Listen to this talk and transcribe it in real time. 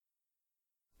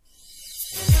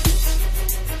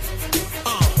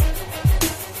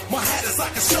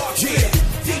a shark's fin.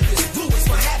 Deepest blue is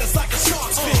my hat is like a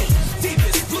shark's fin.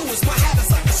 Deepest blue is my hat is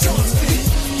like a shark's fin.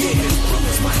 Yeah, blue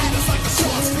is my hat is like a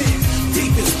shark's fin.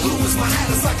 Deepest blue is my hat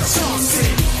is like a shark's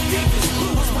fin. Deepest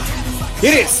blue is my hat is like a shark's fin.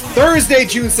 It is Thursday,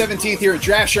 June 17th here at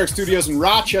Draft Shark Studios in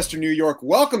Rochester, New York.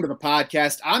 Welcome to the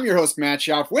podcast. I'm your host, Matt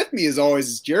Schauf. With me, as always,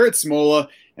 is Jared Smola,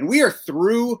 and we are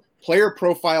through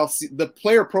the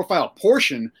player profile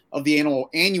portion of the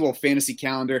annual fantasy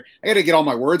calendar. I got to get all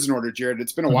my words in order, Jared.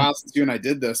 It's been a while since you and I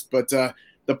did this, but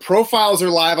the profiles are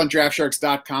live on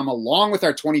draftsharks.com along with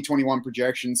our 2021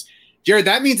 projections. Jared,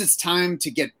 that means it's time to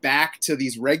get back to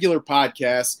these regular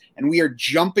podcasts, and we are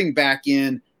jumping back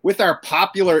in with our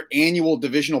popular annual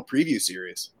divisional preview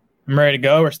series. I'm ready to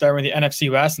go. We're starting with the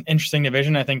NFC West, an interesting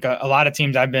division. I think a lot of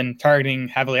teams I've been targeting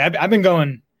heavily. I've been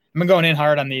going in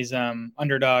hard on these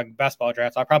underdog best ball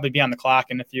drafts. I'll probably be on the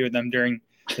clock in a few of them during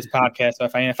this podcast. So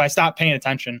if I stop paying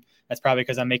attention, that's probably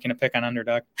because I'm making a pick on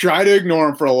underdog. Try to ignore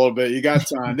them for a little bit. You got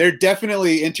time. They're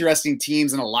definitely interesting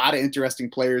teams and a lot of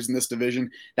interesting players in this division.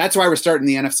 That's why we're starting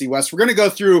the NFC West. We're going to go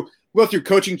through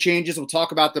coaching changes. We'll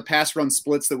talk about the pass run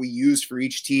splits that we used for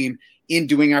each team in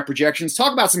doing our projections.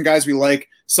 Talk about some guys we like,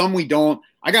 some we don't.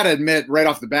 I got to admit right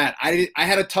off the bat, I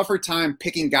had a tougher time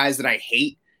picking guys that I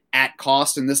hate at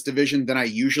cost in this division than I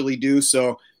usually do.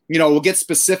 So, we'll get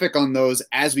specific on those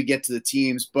as we get to the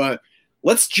teams, but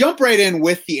let's jump right in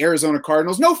with the Arizona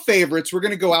Cardinals. No favorites. We're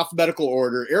going to go alphabetical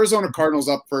order. Arizona Cardinals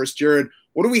up first. Jared,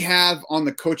 what do we have on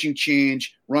the coaching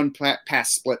change run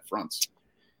pass split fronts?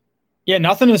 Yeah,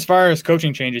 nothing as far as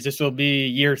coaching changes. This will be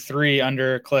year 3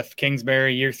 under Cliff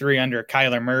Kingsbury, year 3 under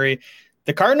Kyler Murray.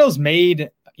 The Cardinals made,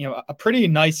 a pretty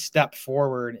nice step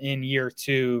forward in year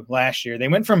 2 last year. They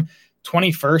went from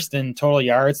 21st in total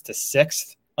yards to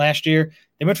 6th last year.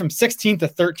 They went from 16th to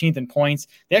 13th in points.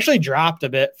 They actually dropped a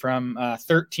bit from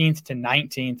 13th to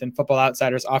 19th in Football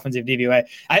Outsiders offensive DVOA.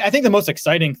 I think the most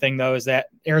exciting thing, though, is that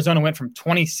Arizona went from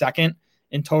 22nd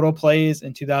in total plays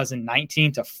in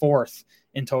 2019 to 4th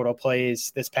in total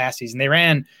plays this past season. They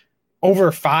ran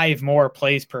over 5 more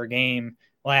plays per game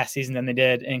last season than they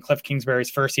did in Cliff Kingsbury's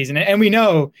first season. And we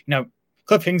know,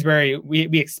 Cliff Kingsbury,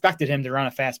 we expected him to run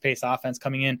a fast-paced offense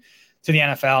coming in to the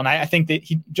NFL. And I think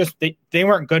that they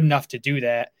weren't good enough to do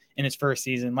that in his first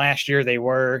season. Last year they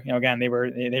were, they ran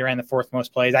the 4th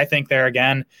most plays. I think they're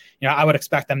again, I would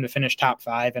expect them to finish top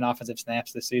 5 in offensive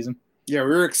snaps this season. Yeah,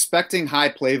 we were expecting high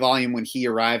play volume when he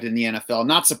arrived in the NFL.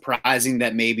 Not surprising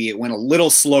that maybe it went a little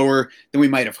slower than we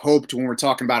might have hoped when we're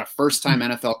talking about a first-time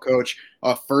NFL coach,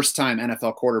 a first-time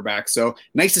NFL quarterback. So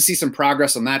nice to see some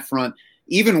progress on that front.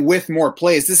 Even with more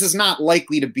plays, this is not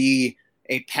likely to be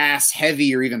a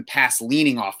pass-heavy or even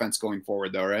pass-leaning offense going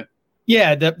forward, though, right?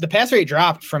 Yeah, the pass rate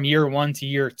dropped from year 1 to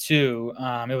year 2.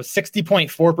 It was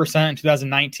 60.4% in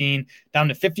 2019, down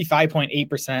to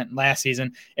 55.8% last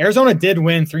season. Arizona did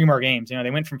win 3 more games.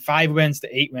 They went from 5 wins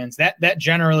to 8 wins. That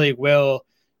generally will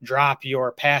drop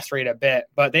your pass rate a bit,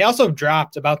 but they also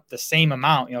dropped about the same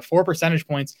amount, 4 percentage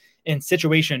points in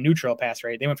situation neutral pass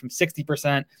rate. They went from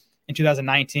 60% in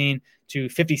 2019 to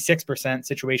 56%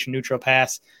 situation neutral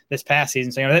pass this past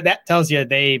season. So, that tells you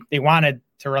they wanted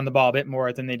to run the ball a bit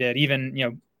more than they did,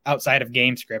 even, outside of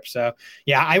game script. So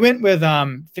yeah, I went with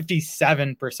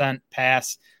 57%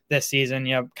 pass this season,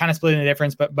 kind of splitting the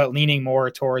difference, but leaning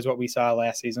more towards what we saw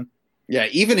last season. Yeah,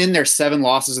 even in their 7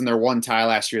 losses and their 1 tie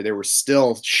last year, they were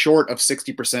still short of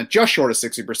 60%, just short of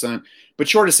 60%, but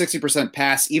short of 60%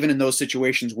 pass, even in those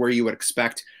situations where you would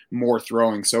expect more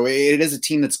throwing. So it is a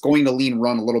team that's going to lean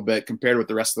run a little bit compared with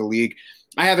the rest of the league.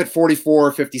 I have it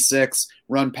 44-56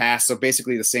 run pass, so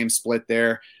basically the same split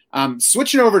there.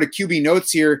 Switching over to QB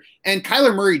notes here, and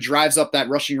Kyler Murray drives up that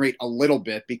rushing rate a little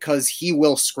bit because he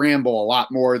will scramble a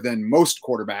lot more than most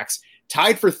quarterbacks.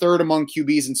 Tied for 3rd among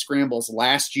QBs in scrambles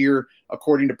last year,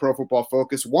 according to Pro Football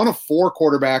Focus. 1 of 4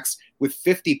 quarterbacks with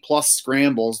 50-plus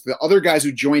scrambles. The other guys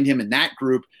who joined him in that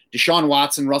group, Deshaun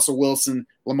Watson, Russell Wilson,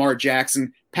 Lamar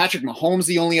Jackson, Patrick Mahomes,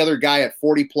 the only other guy at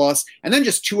 40-plus, and then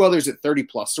just 2 others at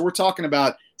 30-plus. So we're talking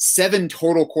about 7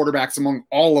 total quarterbacks among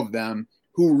all of them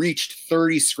who reached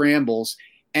 30 scrambles,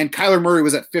 and Kyler Murray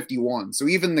was at 51. So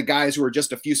even the guys who are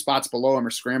just a few spots below him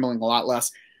are scrambling a lot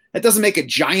less. That doesn't make a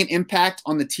giant impact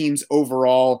on the team's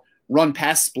overall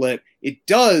run-pass split. It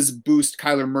does boost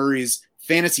Kyler Murray's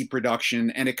fantasy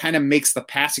production, and it kind of makes the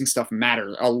passing stuff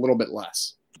matter a little bit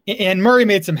less. And Murray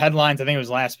made some headlines, I think it was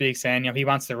last week, saying, he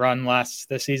wants to run less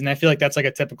this season. I feel like that's like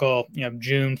a typical,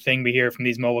 June thing we hear from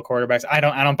these mobile quarterbacks. I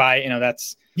don't buy,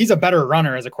 he's a better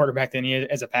runner as a quarterback than he is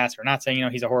as a passer. Not saying,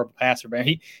 he's a horrible passer, but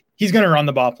he's going to run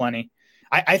the ball plenty.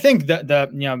 I think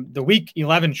the week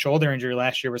 11 shoulder injury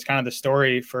last year was kind of the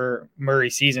story for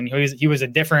Murray's season. He was a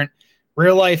different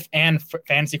real life and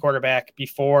fantasy quarterback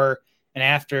before and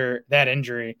after that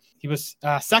injury. He was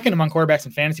second among quarterbacks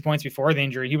in fantasy points before the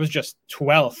injury. He was just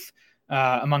 12th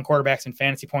among quarterbacks in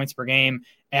fantasy points per game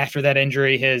after that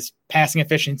injury. His passing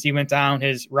efficiency went down.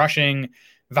 His rushing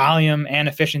volume and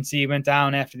efficiency went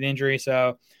down after the injury.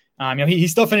 So, he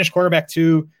still finished quarterback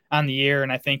 2 on the year.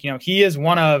 And I think, he is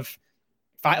one of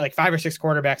five or six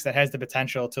quarterbacks that has the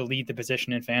potential to lead the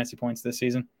position in fantasy points this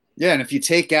season. Yeah, and if you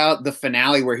take out the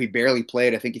finale where he barely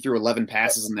played, I think he threw 11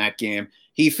 passes in that game.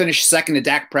 He finished second to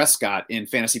Dak Prescott in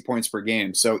fantasy points per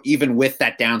game. So even with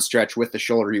that down stretch with the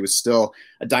shoulder, he was still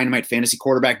a dynamite fantasy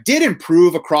quarterback. Did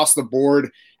improve across the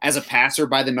board as a passer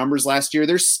by the numbers last year.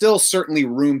 There's still certainly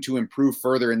room to improve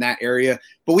further in that area,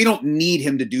 but we don't need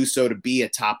him to do so to be a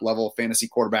top-level fantasy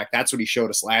quarterback. That's what he showed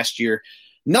us last year.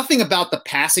 Nothing about the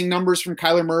passing numbers from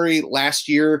Kyler Murray last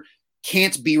year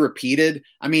can't be repeated.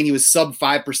 I mean, he was sub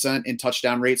 5% in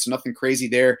touchdown rate, so nothing crazy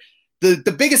there.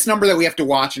 The biggest number that we have to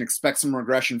watch and expect some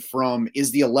regression from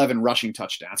is the 11 rushing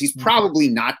touchdowns. He's probably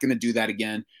not going to do that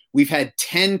again. We've had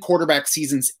 10 quarterback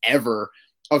seasons ever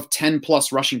of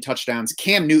 10-plus rushing touchdowns.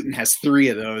 Cam Newton has 3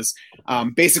 of those.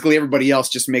 Basically, everybody else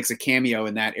just makes a cameo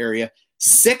in that area.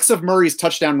 6 of Murray's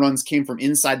touchdown runs came from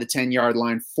inside the 10-yard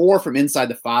line, 4 from inside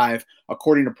the 5,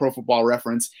 according to Pro Football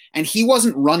Reference. And he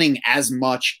wasn't running as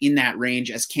much in that range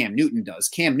as Cam Newton does.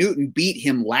 Cam Newton beat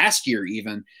him last year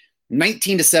even,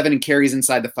 19-7 in carries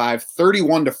inside the 5,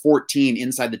 31-14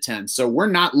 inside the 10. So we're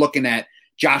not looking at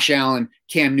Josh Allen,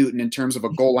 Cam Newton in terms of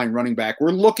a goal line running back.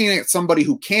 We're looking at somebody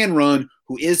who can run,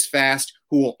 who is fast,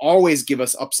 who will always give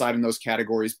us upside in those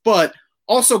categories, but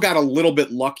also got a little bit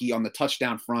lucky on the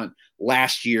touchdown front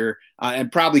last year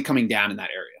and probably coming down in that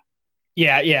area.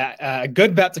 Yeah. A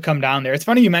good bet to come down there. It's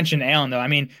funny you mentioned Allen, though. I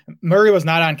mean, Murray was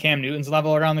not on Cam Newton's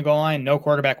level around the goal line. No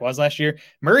quarterback was last year.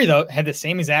 Murray, though, had the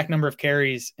same exact number of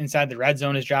carries inside the red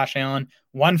zone as Josh Allen,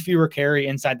 1 fewer carry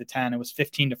inside the 10. It was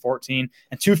 15-14,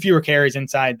 and 2 fewer carries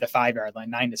inside the 5-yard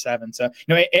line, 9-7. So,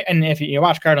 and if you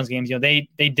watch Cardinals games, they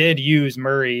did use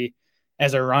Murray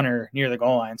as a runner near the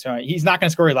goal line. So he's not going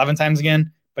to score 11 times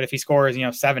again, but if he scores,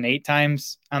 7-8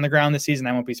 times on the ground this season,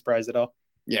 I won't be surprised at all.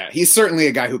 Yeah, he's certainly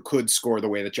a guy who could score the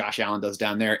way that Josh Allen does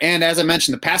down there. And as I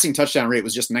mentioned, the passing touchdown rate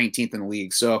was just 19th in the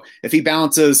league. So if he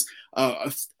balances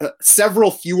several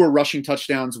fewer rushing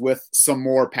touchdowns with some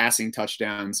more passing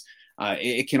touchdowns,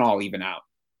 it can all even out.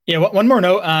 Yeah, one more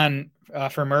note on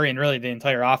for Murray and really the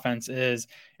entire offense is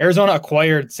Arizona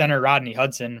acquired center Rodney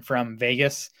Hudson from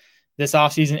Vegas this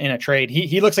offseason in a trade.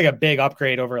 He looks like a big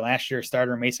upgrade over last year's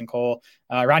starter, Mason Cole.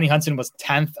 Rodney Hudson was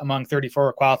 10th among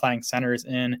 34 qualifying centers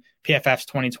in PFF's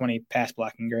 2020 pass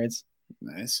blocking grades.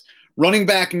 Nice. Running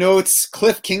back notes.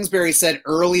 Cliff Kingsbury said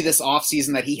early this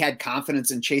offseason that he had confidence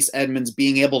in Chase Edmonds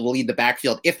being able to lead the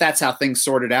backfield if that's how things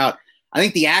sorted out. I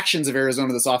think the actions of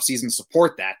Arizona this offseason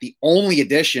support that. The only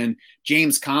addition,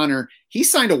 James Conner, he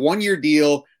signed a 1-year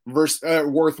deal worth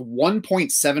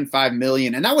 $1.75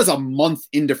 million. And that was a month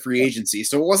into free agency.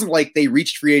 So it wasn't like they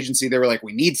reached free agency. They were like,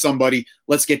 we need somebody.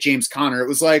 Let's get James Conner. It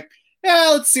was like, yeah,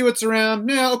 let's see what's around.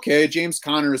 Yeah, okay, James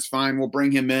Conner is fine. We'll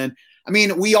bring him in. I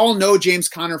mean, we all know James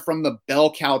Conner from the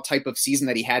bell cow type of season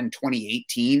that he had in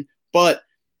 2018, but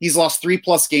he's lost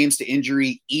 3+ games to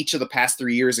injury each of the past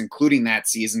 3 years, including that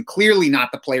season. Clearly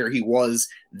not the player he was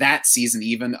that season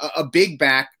even. A big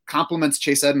back complements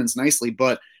Chase Edmonds nicely,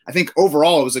 but I think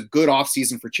overall it was a good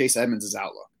offseason for Chase Edmonds'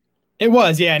 outlook. It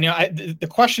was, yeah. The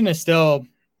question is still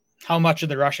how much of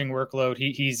the rushing workload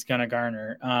he's going to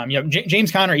garner.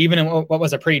 James Conner, even in what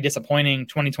was a pretty disappointing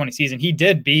 2020 season, he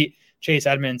did beat Chase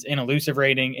Edmonds in elusive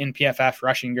rating in PFF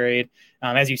rushing grade.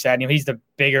 As you said, he's the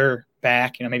bigger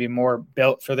back, maybe more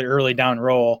built for the early down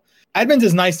role. Edmonds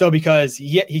is nice though because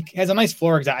he has a nice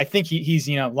floor. I think he's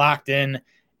locked in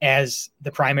as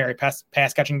the primary pass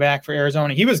catching back for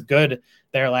Arizona. He was good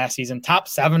there last season, top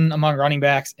 7 among running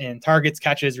backs in targets,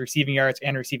 catches, receiving yards,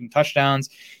 and receiving touchdowns.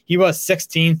 He was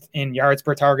 16th in yards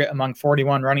per target among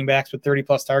 41 running backs with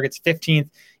 30+ targets, 15th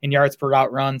in yards per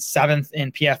route run, 7th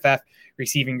in PFF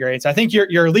receiving grade. So I think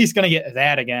you're at least going to get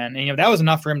that again. And that was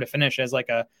enough for him to finish as like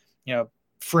a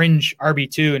fringe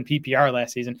RB2 in PPR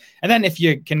last season. And then if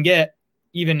you can get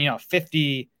even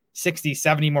 50, 60,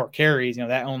 70 more carries,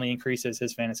 that only increases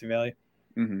his fantasy value.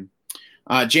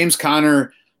 Mm-hmm. James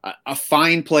Conner, a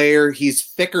fine player. He's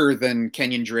thicker than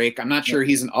Kenyon Drake. I'm not sure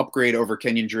he's an upgrade over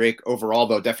Kenyon Drake overall,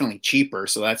 though definitely cheaper.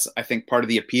 So that's, I think, part of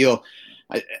the appeal.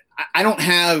 I don't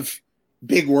have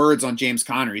big words on James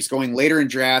Conner. He's going later in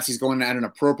drafts. He's going at an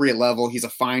appropriate level. He's a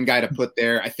fine guy to put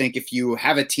there. I think if you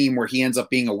have a team where he ends up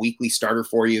being a weekly starter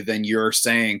for you, then you're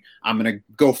saying, I'm going to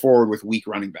go forward with weak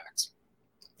running backs.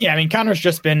 Yeah, I mean, Connor's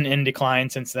just been in decline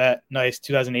since that nice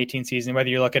 2018 season, whether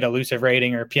you look at elusive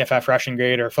rating or PFF rushing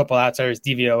grade or Football Outsiders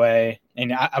DVOA.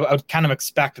 And I would kind of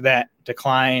expect that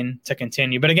decline to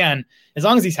continue. But again, as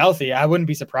long as he's healthy, I wouldn't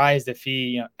be surprised if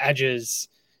he edges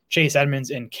Chase Edmonds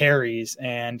in carries.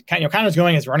 And Connor's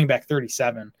going as running back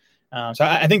 37. So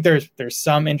I think there's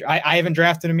some I haven't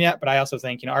drafted him yet, but I also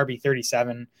think RB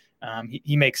 37,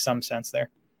 he makes some sense there.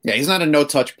 Yeah, he's not a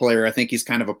no-touch player. I think he's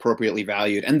kind of appropriately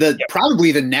valued. And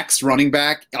probably the next running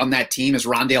back on that team is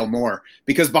Rondale Moore,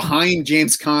 because behind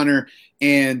James Conner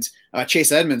and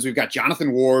Chase Edmonds, we've got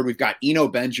Jonathan Ward, we've got Eno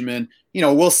Benjamin.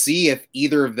 We'll see if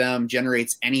either of them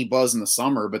generates any buzz in the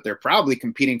summer, but they're probably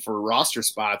competing for roster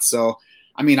spots. So,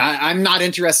 I mean, I'm not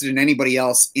interested in anybody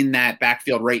else in that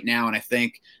backfield right now, and I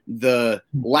think the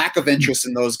lack of interest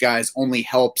in those guys only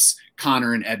helps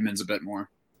Conner and Edmonds a bit more.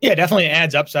 Yeah, definitely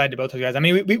adds upside to both those guys. I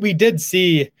mean, we've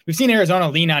seen Arizona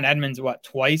lean on Edmonds,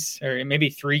 twice or maybe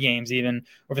 3 games even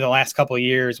over the last couple of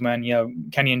years when,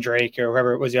 Kenyon Drake or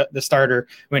whoever it was, the starter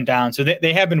went down. So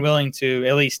they have been willing to,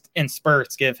 at least in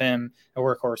spurts, give him a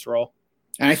workhorse role.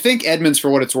 And I think Edmonds,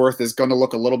 for what it's worth, is going to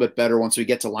look a little bit better once we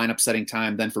get to lineup setting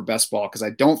time than for best ball, because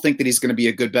I don't think that he's going to be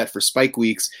a good bet for spike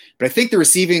weeks. But I think the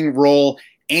receiving role,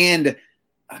 and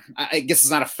I guess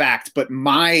it's not a fact, but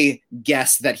my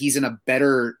guess that he's in a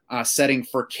better setting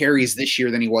for carries this year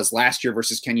than he was last year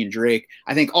versus Kenyon Drake.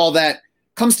 I think all that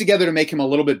comes together to make him a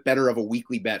little bit better of a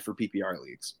weekly bet for PPR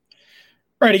leagues.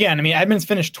 Right. Again, I mean, Edmonds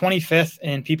finished 25th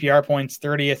in PPR points,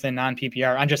 30th in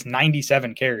non-PPR on just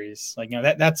 97 carries.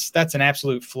 That's an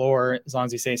absolute floor as long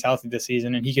as he stays healthy this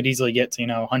season. And he could easily get to,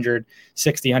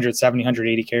 160, 170,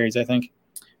 180 carries, I think.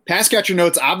 Pass catcher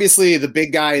notes, obviously the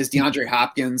big guy is DeAndre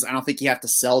Hopkins. I don't think you have to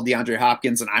sell DeAndre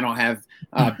Hopkins, and I don't have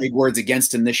big words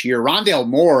against him this year. Rondale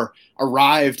Moore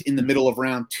arrived in the middle of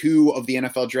round 2 of the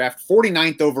NFL draft,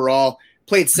 49th overall,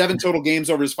 played 7 total games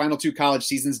over his final 2 college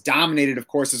seasons, dominated, of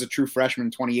course, as a true freshman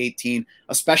in 2018,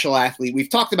 a special athlete.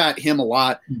 We've talked about him a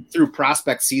lot through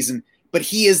prospect season, but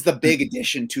he is the big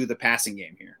addition to the passing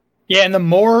game here. Yeah, and the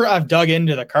more I've dug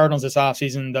into the Cardinals this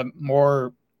offseason, the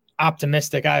more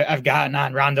optimistic I've gotten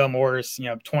on Rondale Moore's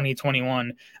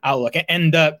 2021 outlook.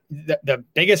 And the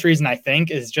biggest reason I think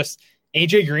is just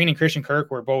AJ Green and Christian Kirk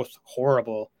were both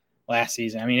horrible last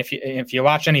season. I mean, if you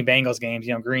watch any Bengals games,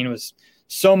 Green was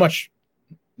so much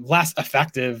less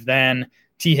effective than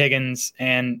T. Higgins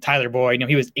and Tyler Boyd.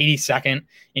 He was 82nd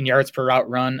in yards per route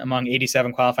run among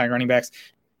 87 qualifying running backs,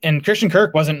 and Christian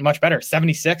Kirk wasn't much better,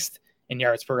 76th in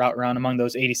yards per route run among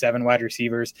those 87 wide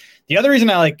receivers. The other reason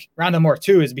I like Rondale Moore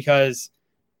too is because,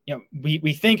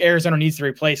 we think Arizona needs to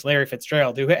replace Larry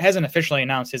Fitzgerald, who hasn't officially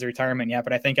announced his retirement yet,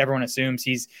 but I think everyone assumes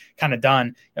he's kind of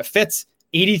done. Fitz,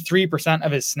 83%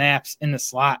 of his snaps in the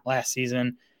slot last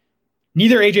season.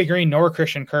 Neither AJ Green nor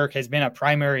Christian Kirk has been a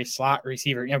primary slot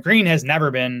receiver. Green has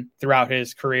never been throughout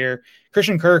his career.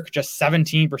 Christian Kirk, just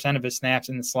 17% of his snaps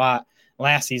in the slot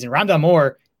last season. Rondale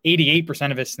Moore,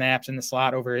 88% of his snaps in the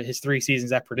slot over his 3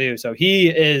 seasons at Purdue. So he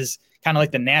is kind of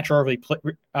like the natural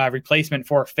replacement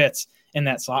for Fitz in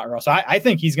that slot role. So I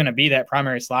think he's going to be that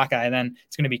primary slot guy. And then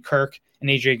it's going to be Kirk and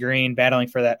AJ Green battling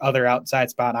for that other outside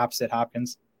spot opposite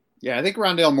Hopkins. Yeah, I think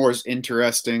Rondale Moore is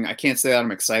interesting. I can't say that I'm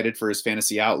excited for his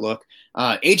fantasy outlook.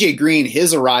 AJ Green,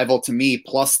 his arrival to me,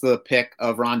 plus the pick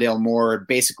of Rondale Moore,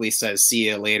 basically says see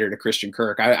you later to Christian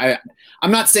Kirk.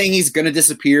 I'm not saying he's going to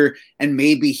disappear, and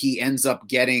maybe he ends up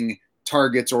getting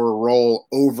targets or a role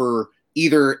over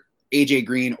either AJ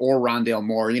Green or Rondale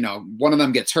Moore. One of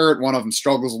them gets hurt, one of them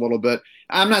struggles a little bit.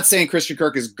 I'm not saying Christian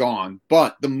Kirk is gone,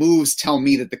 but the moves tell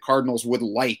me that the Cardinals would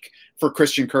like for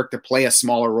Christian Kirk to play a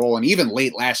smaller role. And even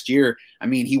late last year, I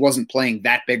mean, he wasn't playing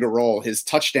that big a role. His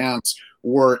touchdowns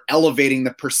were elevating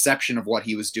the perception of what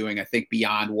he was doing, I think,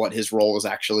 beyond what his role was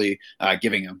actually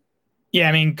giving him. Yeah,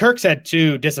 I mean, Kirk's had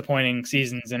 2 disappointing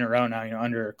seasons in a row now,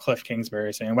 under Cliff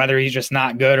Kingsbury. So whether he's just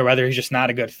not good or whether he's just not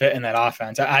a good fit in that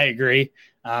offense, I agree.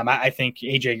 I think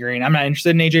AJ Green, I'm not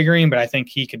interested in AJ Green, but I think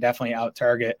he could definitely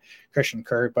out-target Christian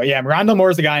Kirk. But yeah, Rondale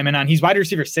Moore is the guy I'm in on. He's wide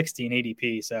receiver 60 in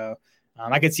ADP. So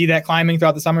I could see that climbing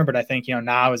throughout the summer, but I think,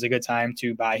 now is a good time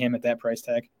to buy him at that price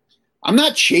tag. I'm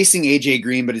not chasing AJ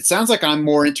Green, but it sounds like I'm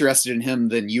more interested in him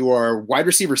than you are. Wide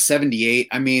receiver 78.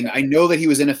 I mean, I know that he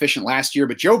was inefficient last year,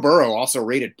 but Joe Burrow also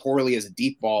rated poorly as a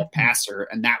deep ball passer,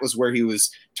 and that was where he was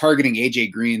targeting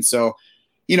AJ Green. So,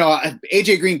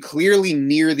 AJ Green clearly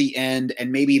near the end,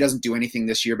 and maybe he doesn't do anything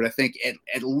this year, but I think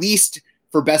at least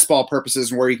for best ball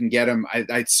purposes and where you can get him,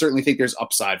 I certainly think there's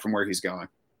upside from where he's going.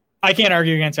 I can't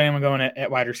argue against anyone going at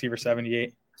wide receiver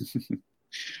 78.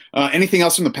 Anything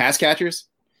else from the pass catchers?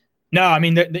 No, I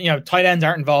mean, tight ends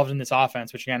aren't involved in this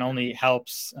offense, which again only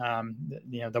helps,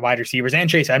 the wide receivers and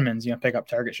Chase Edmonds, pick up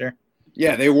target share.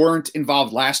 Yeah, they weren't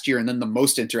involved last year. And then the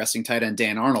most interesting tight end,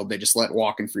 Dan Arnold, they just let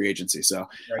walk in free agency. So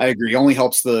right. I agree. Only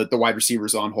helps the wide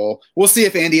receivers on whole. We'll see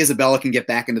if Andy Isabella can get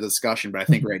back into the discussion, but I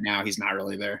think right now he's not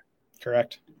really there.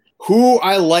 Correct. Who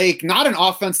I like, not an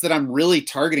offense that I'm really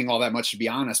targeting all that much, to be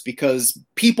honest, because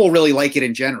people really like it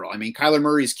in general. I mean, Kyler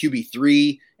Murray is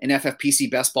QB3 in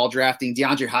FFPC best ball drafting.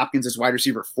 DeAndre Hopkins is wide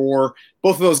receiver 4.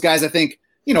 Both of those guys, I think,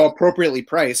 appropriately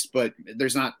priced, but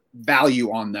there's not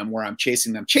value on them where I'm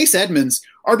chasing them. Chase Edmonds,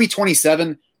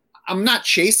 RB27, I'm not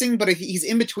chasing, but he's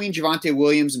in between Javonte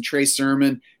Williams and Trey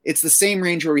Sermon. It's the same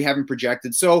range where we haven't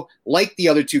projected. So like the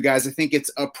other two guys, I think it's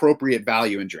appropriate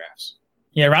value in drafts.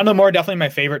 Yeah, Rondale Moore, definitely my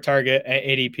favorite target at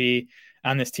ADP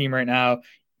on this team right now.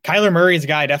 Kyler Murray is a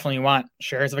guy I definitely want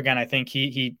shares of. Again, I think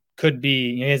he could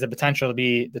be, he has the potential to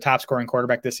be the top scoring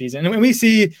quarterback this season. And when we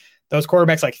see those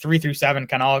quarterbacks like 3 through 7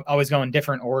 kind of always go in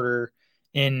different order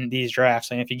in these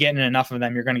drafts. And if you get in enough of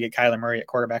them, you're going to get Kyler Murray at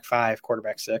quarterback 5,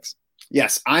 quarterback 6.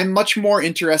 Yes, I'm much more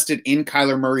interested in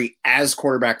Kyler Murray as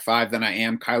quarterback 5 than I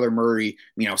am Kyler Murray,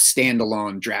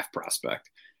 standalone draft prospect.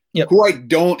 Yep. Who I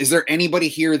don't, is there anybody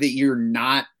here that you're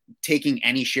not taking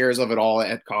any shares of at all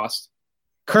at cost?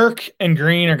 Kirk and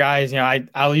Green are guys,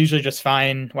 I'll usually just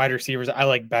find wide receivers I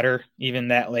like better even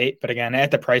that late. But again,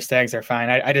 at the price tags, they're fine.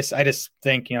 I just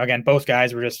think, again, both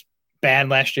guys were just bad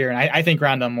last year. And I think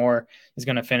Rondale Moore is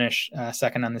going to finish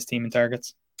second on this team in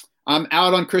targets. I'm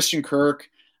out on Christian Kirk.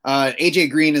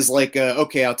 AJ Green is like,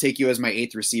 okay, I'll take you as my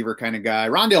 8th receiver kind of guy.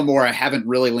 Rondale Moore, I haven't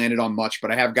really landed on much,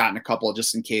 but I have gotten a couple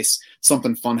just in case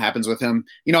something fun happens with him.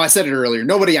 I said it earlier,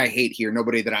 nobody I hate here,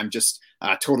 nobody that I'm just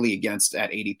totally against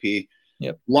at ADP.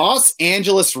 Yep. Los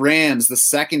Angeles Rams, the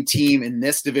second team in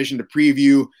this division to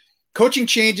preview. Coaching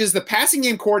changes. The passing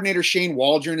game coordinator, Shane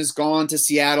Waldron, is gone to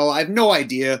Seattle. I have no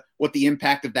idea what the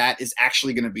impact of that is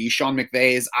actually going to be. Sean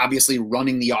McVay is obviously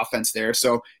running the offense there.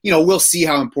 So, we'll see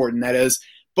how important that is.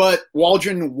 But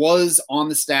Waldron was on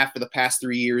the staff for the past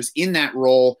 3 years in that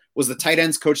role, was the tight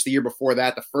ends coach the year before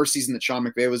that, the first season that Sean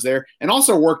McVay was there, and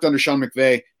also worked under Sean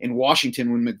McVay in Washington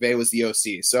when McVay was the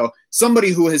OC. So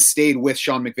somebody who has stayed with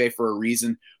Sean McVay for a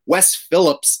reason. Wes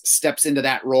Phillips steps into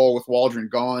that role with Waldron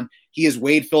gone. He is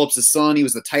Wade Phillips' son. He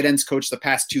was the tight ends coach the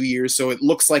past 2 years. So it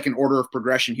looks like an order of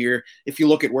progression here. If you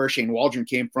look at where Shane Waldron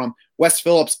came from, Wes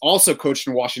Phillips also coached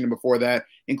in Washington before that,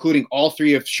 including all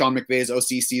 3 of Sean McVay's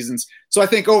OC seasons. So I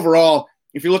think overall,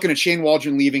 if you're looking at Shane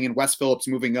Waldron leaving and Wes Phillips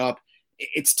moving up,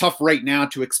 it's tough right now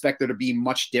to expect there to be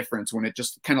much difference when it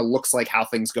just kind of looks like how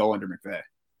things go under McVay.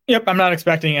 Yep, I'm not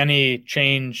expecting any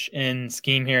change in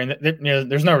scheme here. And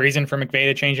there's no reason for McVay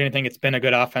to change anything. It's been a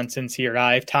good offense since he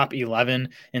arrived. Top 11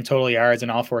 in total yards in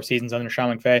all 4 seasons under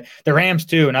Sean McVay. The Rams,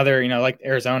 too, another, like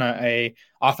Arizona, a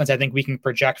offense I think we can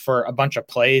project for a bunch of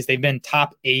plays. They've been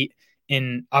top 8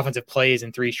 in offensive plays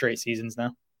in 3 straight seasons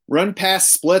now. Run pass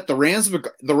split. The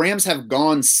Rams have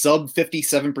gone sub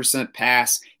 57%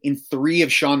 pass in 3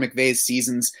 of Sean McVay's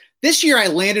seasons. This year I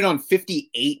landed on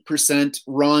 58%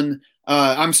 run.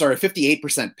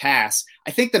 58% pass.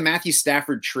 I think the Matthew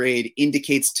Stafford trade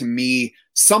indicates to me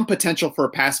some potential for a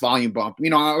pass volume bump.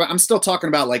 I'm still talking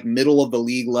about like middle of the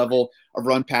league level of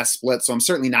run pass split. So I'm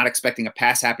certainly not expecting a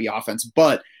pass happy offense,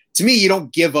 but to me, you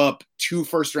don't give up 2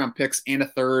 first-round picks and a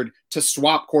third to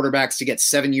swap quarterbacks to get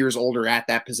 7 years older at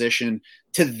that position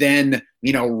to then,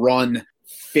 run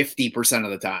 50%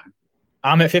 of the time.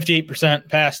 I'm at 58%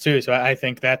 pass too, so I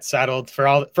think that's settled for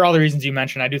all the reasons you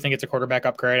mentioned. I do think it's a quarterback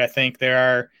upgrade. I think there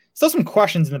are still some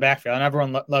questions in the backfield, and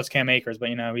everyone loves Cam Akers,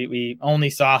 but we only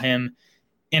saw him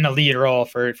in a lead role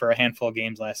for a handful of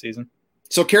games last season.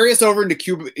 So carry us over into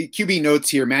QB notes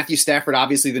here. Matthew Stafford,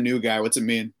 obviously the new guy. What's it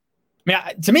mean?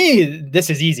 To me, this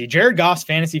is easy. Jared Goff's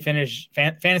fantasy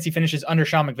finishes under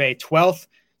Sean McVay 12th,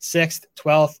 6th,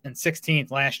 12th, and 16th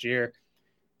last year.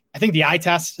 I think the eye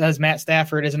test says Matt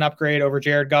Stafford is an upgrade over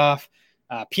Jared Goff.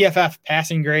 PFF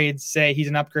passing grades say he's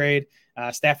an upgrade.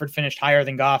 Stafford finished higher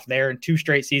than Goff there in 2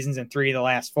 straight seasons and 3 of the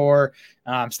last 4.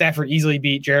 Stafford easily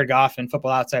beat Jared Goff in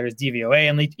Football Outsiders DVOA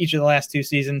in each of the last 2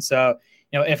 seasons. So,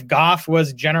 if Goff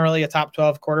was generally a top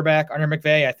 12 quarterback under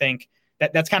McVay, I think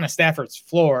that's kind of Stafford's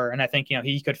floor. And I think,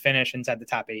 he could finish inside the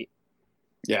top 8.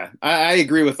 Yeah, I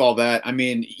agree with all that. I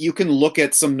mean, you can look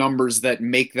at some numbers that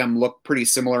make them look pretty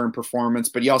similar in performance,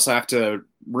 but you also have to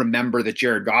remember that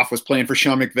Jared Goff was playing for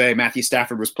Sean McVay. Matthew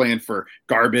Stafford was playing for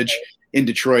garbage in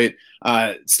Detroit.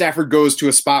 Stafford goes to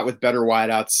a spot with better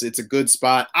wideouts. It's a good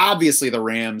spot. Obviously, the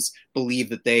Rams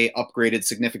believe that they upgraded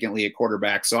significantly at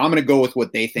quarterback, so I'm going to go with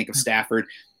what they think of Stafford.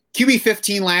 QB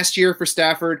 15 last year for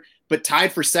Stafford, but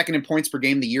tied for second in points per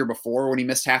game the year before when he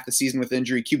missed half the season with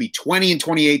injury. QB 20 in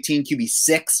 2018, QB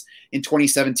 6 in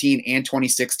 2017 and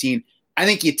 2016. I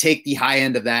think you take the high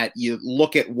end of that. You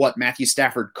look at what Matthew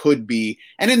Stafford could be,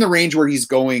 and in the range where he's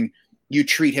going, you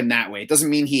treat him that way. It doesn't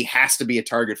mean he has to be a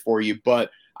target for you, but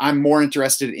I'm more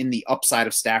interested in the upside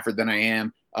of Stafford than I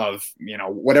am of,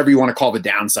 whatever you want to call the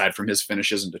downside from his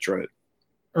finishes in Detroit.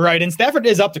 Right. And Stafford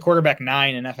is up to quarterback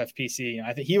 9 in FFPC.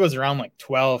 I think he was around like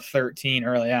 12, 13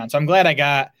 early on. So I'm glad I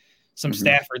got some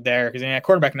Stafford there because at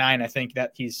quarterback 9, I think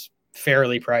that he's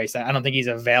fairly priced. I don't think he's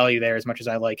a value there as much as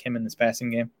I like him in this passing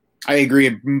game. I agree.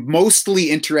 I'm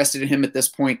mostly interested in him at this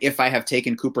point if I have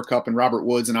taken Cooper Kupp and Robert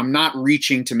Woods, and I'm not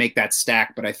reaching to make that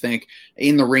stack, but I think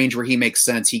in the range where he makes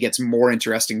sense, he gets more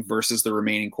interesting versus the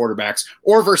remaining quarterbacks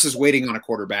or versus waiting on a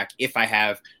quarterback if I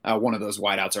have one of those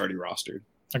wideouts already rostered.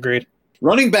 Agreed.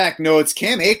 Running back notes,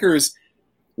 Cam Akers,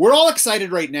 we're all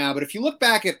excited right now, but if you look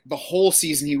back at the whole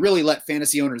season, he really let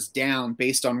fantasy owners down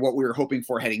based on what we were hoping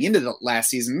for heading into the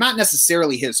last season. Not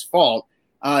necessarily his fault.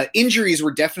 Injuries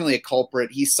were definitely a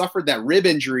culprit. He suffered that rib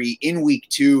injury in week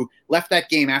 2, left that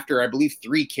game after, I believe,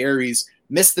 3 carries,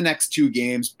 missed the next 2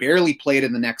 games, barely played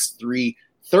in the next 3,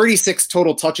 36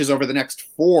 total touches over the next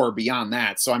 4 beyond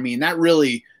that. So, that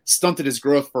really stunted his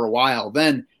growth for a while.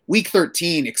 Then week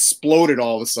 13 exploded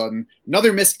all of a sudden.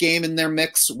 Another missed game in their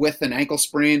mix with an ankle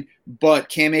sprain, but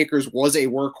Cam Akers was a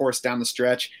workhorse down the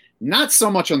stretch. Not so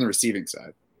much on the receiving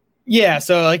side. Yeah,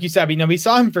 so like you said, we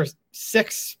saw him for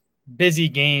 6 busy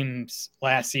games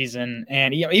last season,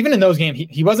 and even in those games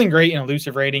he wasn't great in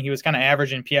elusive rating. He was kind of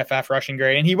average in PFF rushing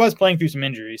grade, and he was playing through some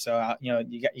injuries, so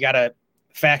you got to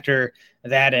factor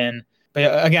that in.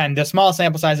 But again, the small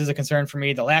sample size is a concern for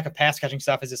me. The lack of pass catching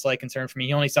stuff is a slight concern for me.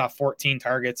 He only saw 14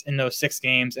 targets in those 6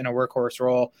 games in a workhorse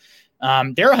role.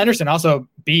 Darrell Henderson also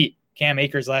beat Cam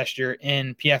Akers last year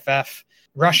in PFF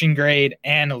rushing grade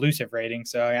and elusive rating,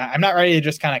 so I'm not ready to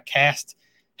just kind of cast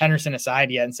Henderson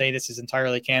aside yet and say this is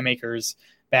entirely Cam Akers'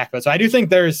 backfield. So I do think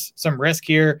there's some risk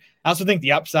here. I also think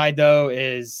the upside, though,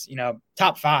 is,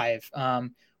 top 5.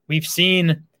 We've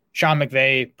seen Sean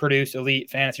McVay produce elite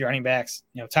fantasy running backs.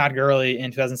 Todd Gurley in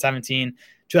 2017,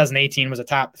 2018 was a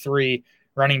top 3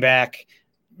 running back.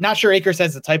 Not sure Akers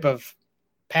has the type of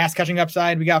pass catching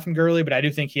upside we got from Gurley, but I do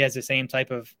think he has the same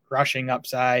type of rushing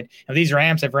upside. These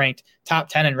Rams have ranked top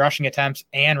 10 in rushing attempts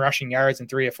and rushing yards in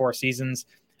 3 or 4 seasons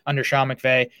under Sean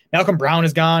McVay. Malcolm Brown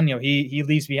is gone.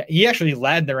 He actually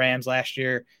led the Rams last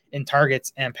year in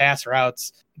targets and pass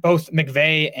routes. Both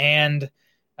McVay and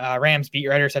Rams beat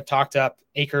writers have talked up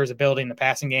Akers' ability in the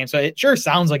passing game. So it sure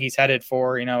sounds like he's headed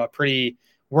for, a pretty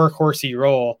workhorsey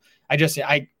role.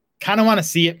 I kind of want to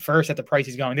see it first at the price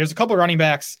he's going. There's a couple of running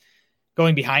backs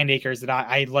going behind Akers that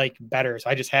I like better.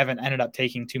 So I just haven't ended up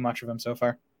taking too much of him so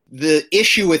far. The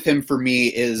issue with him for me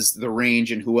is the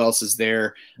range and who else is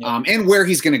there, and where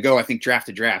he's going to go, I think, draft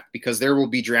to draft, because there will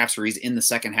be drafts where he's in the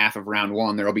second half of round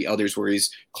 1. There will be others where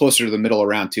he's closer to the middle of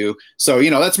round 2. So,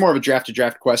 that's more of a draft to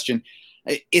draft question.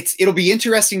 It'll be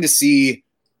interesting to see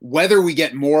whether we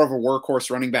get more of a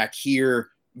workhorse running back here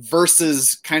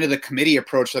versus kind of the committee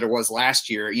approach that it was last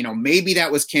year. Maybe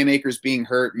that was Cam Akers being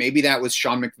hurt. Maybe that was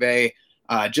Sean McVay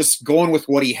just going with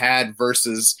what he had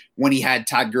versus when he had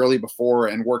Todd Gurley before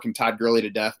and working Todd Gurley to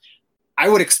death. I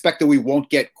would expect that we won't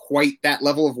get quite that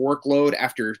level of workload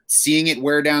after seeing it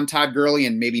wear down Todd Gurley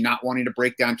and maybe not wanting to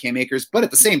break down Cam Akers. But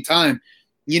at the same time,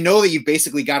 that you've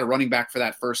basically got a running back for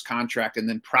that first contract and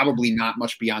then probably not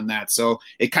much beyond that. So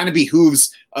it kind of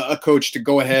behooves a coach to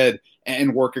go ahead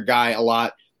and work a guy a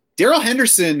lot. Darrell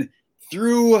Henderson,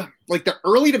 through like the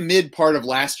early to mid part of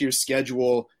last year's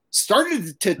schedule,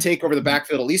 started to take over the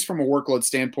backfield, at least from a workload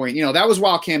standpoint. That was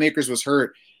while Cam Akers was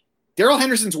hurt. Darrell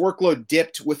Henderson's workload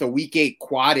dipped with a week 8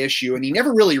 quad issue, and he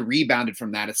never really rebounded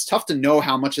from that. It's tough to know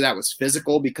how much of that was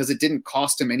physical because it didn't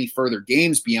cost him any further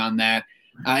games beyond that.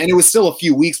 And it was still a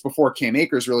few weeks before Cam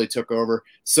Akers really took over.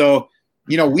 So,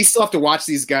 we still have to watch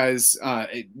these guys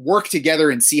work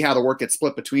together and see how the work gets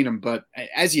split between them. But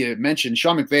as you mentioned,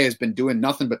 Sean McVay has been doing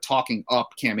nothing but talking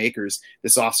up Cam Akers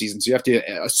this offseason. So you have to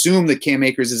assume that Cam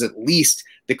Akers is at least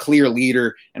the clear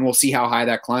leader, and we'll see how high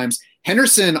that climbs.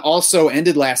 Henderson also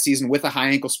ended last season with a high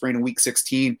ankle sprain in week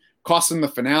 16, cost him the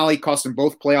finale, cost him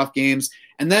both playoff games.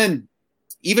 And then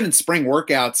even in spring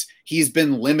workouts, he's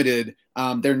been limited.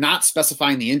 They're not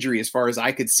specifying the injury as far as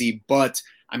I could see, but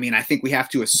I think we have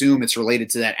to assume it's related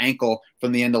to that ankle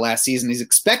from the end of last season. He's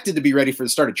expected to be ready for the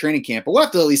start of training camp, but we'll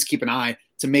have to at least keep an eye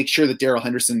to make sure that Darrell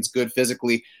Henderson's good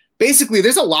physically. basically,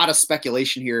 there's a lot of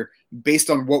speculation here based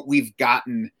on what we've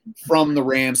gotten from the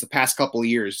Rams the past couple of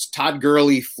years. Todd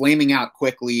Gurley flaming out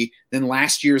quickly, then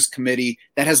last year's committee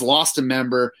that has lost a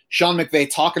member. Sean McVay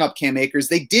talking up Cam Akers.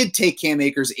 They did take Cam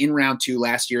Akers in round 2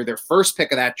 last year, their first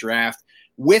pick of that draft,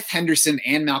 with Henderson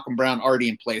and Malcolm Brown already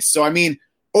in place. So, I mean,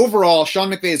 overall,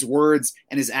 Sean McVay's words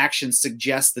and his actions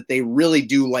suggest that they really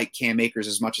do like Cam Akers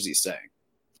as much as he's saying.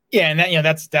 Yeah, and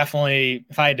that's definitely,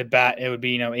 if I had to bet, it would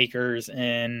be, Akers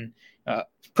in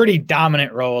pretty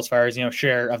dominant role as far as,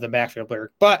 share of the backfield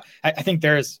work. But I think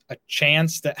there's a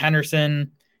chance that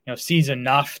Henderson, sees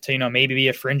enough to, maybe be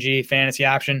a fringy fantasy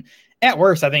option. At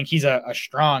worst, I think he's a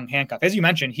strong handcuff. As you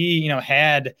mentioned, he,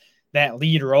 had that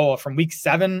lead role from week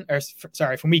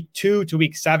 2 to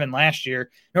week 7 last year.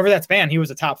 And over that span, he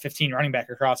was a top 15 running back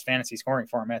across fantasy scoring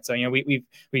format. So,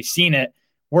 we've seen it.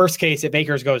 Worst case, if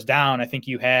Akers goes down, I think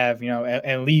you have,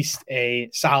 at least a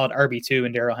solid RB2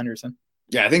 in Darrell Henderson.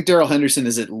 Yeah, I think Darrell Henderson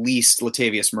is at least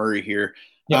Latavius Murray here.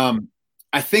 Yep.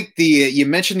 I think you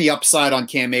mentioned the upside on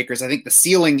Cam Akers. I think the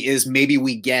ceiling is maybe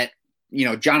we get,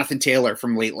 Jonathan Taylor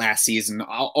from late last season,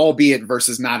 albeit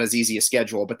versus not as easy a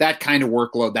schedule, but that kind of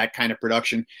workload, that kind of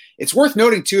production. It's worth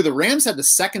noting, too, the Rams had the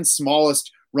second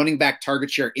smallest running back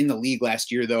target share in the league last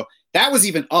year, though. That was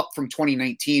even up from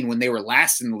 2019 when they were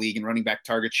last in the league in running back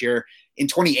target share. In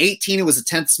 2018, it was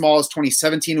the 10th smallest.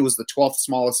 2017, it was the 12th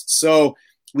smallest. So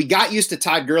we got used to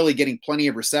Todd Gurley getting plenty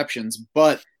of receptions,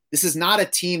 but this is not a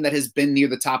team that has been near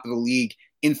the top of the league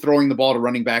in throwing the ball to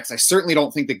running backs. I certainly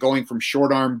don't think that going from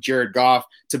short arm Jared Goff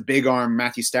to big arm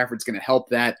Matthew Stafford's going to help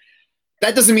that.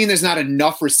 That doesn't mean there's not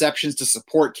enough receptions to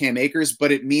support Cam Akers,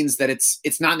 but it means that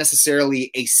it's not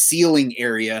necessarily a ceiling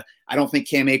area. I don't think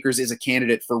Cam Akers is a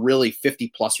candidate for really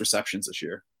 50-plus receptions this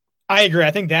year. I agree.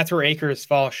 I think that's where Akers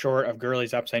falls short of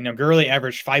Gurley's upside. Gurley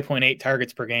averaged 5.8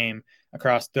 targets per game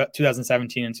across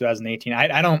 2017 and 2018.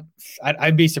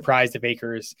 I'd be surprised if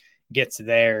Akers gets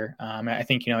there. I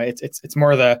think, it's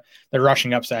more the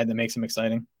rushing upside that makes him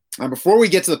exciting. Before we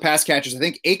get to the pass catchers, I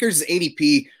think Akers'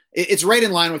 ADP, it's right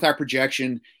in line with our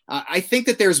projection. I think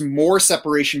that there's more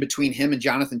separation between him and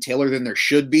Jonathan Taylor than there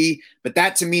should be, but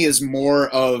that to me is more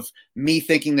of me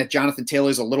thinking that Jonathan Taylor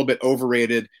is a little bit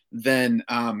overrated than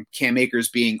Cam Akers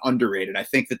being underrated. I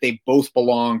think that they both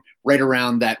belong right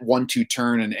around that 1-2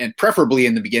 turn and preferably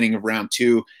in the beginning of round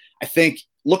 2. I think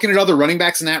looking at other running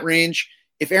backs in that range,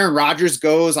 if Aaron Rodgers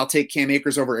goes, I'll take Cam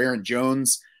Akers over Aaron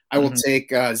Jones. I will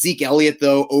take Zeke Elliott,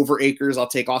 though, over Akers. I'll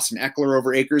take Austin Eckler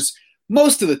over Akers.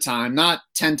 Most of the time, not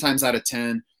 10 times out of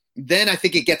 10. Then I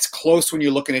think it gets close when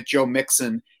you're looking at Joe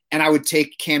Mixon, and I would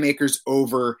take Cam Akers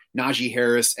over Najee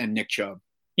Harris and Nick Chubb.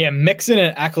 Yeah, Mixon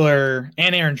and Eckler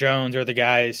and Aaron Jones are the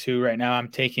guys who right now I'm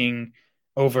taking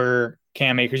over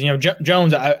Cam Akers.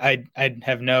 Jones, I'd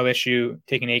have no issue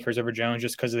taking Akers over Jones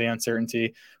just because of the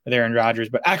uncertainty with Aaron Rodgers.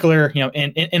 But Eckler,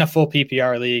 in a full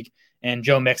PPR league, and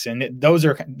Joe Mixon, those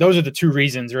are the two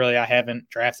reasons really I haven't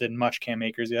drafted much Cam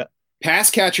Akers yet.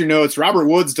 Pass catcher notes, Robert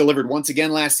Woods delivered once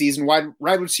again last season. Wide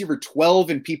receiver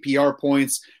 12 in PPR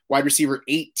points, wide receiver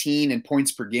 18 in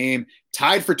points per game,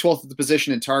 tied for 12th at the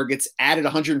position in targets, added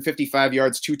 155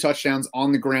 yards, 2 touchdowns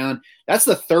on the ground. That's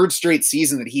the third straight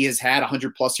season that he has had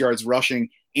 100-plus yards rushing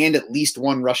and at least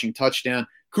 1 rushing touchdown.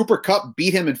 Cooper Kupp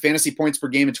beat him in fantasy points per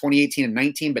game in 2018 and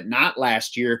 19, but not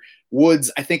last year.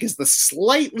 Woods, I think, is the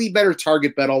slightly better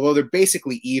target bet, although they're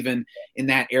basically even in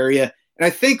that area. And I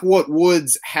think what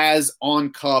Woods has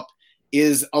on Kupp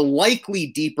is a likely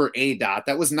deeper ADOT.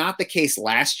 That was not the case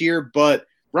last year, but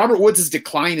Robert Woods has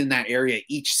declined in that area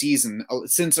each season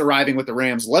since arriving with the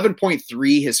Rams.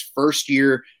 11.3 his first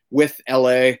year with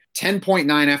LA,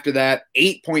 10.9 after that,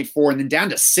 8.4, and then down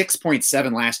to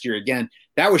 6.7 last year again.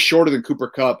 That was shorter than Cooper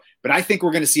Kupp, but I think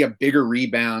we're going to see a bigger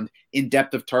rebound in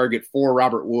depth of target for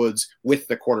Robert Woods with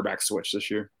the quarterback switch this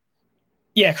year.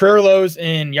 Yeah, career lows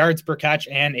in yards per catch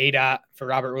and ADOT for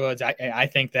Robert Woods. I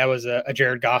think that was a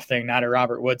Jared Goff thing, not a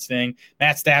Robert Woods thing.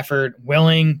 Matt Stafford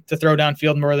willing to throw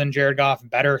downfield more than Jared Goff,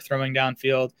 better throwing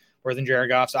downfield more than Jared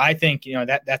Goff. So I think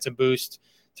that's a boost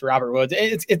to Robert Woods.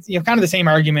 It's kind of the same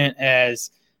argument as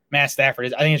Matt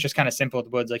Stafford. I think it's just kind of simple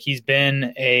with Woods. Like, he's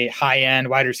been a high-end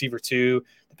wide receiver 2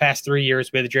 the past 3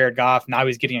 years with Jared Goff. Now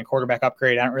he's getting a quarterback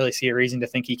upgrade. I don't really see a reason to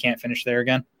think he can't finish there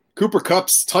again. Cooper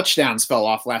Kupp's touchdowns fell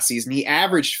off last season. He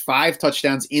averaged 5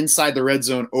 touchdowns inside the red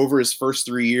zone over his first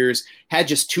 3 years, had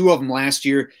just 2 of them last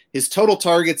year. His total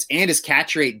targets and his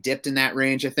catch rate dipped in that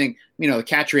range. I think, the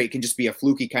catch rate can just be a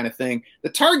fluky kind of thing. The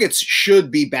targets should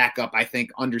be back up, I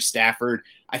think, under Stafford.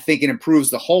 I think it improves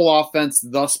the whole offense,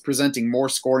 thus presenting more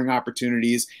scoring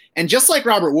opportunities. And just like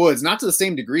Robert Woods, not to the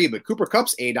same degree, but Cooper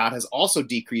Kupp's ADOT has also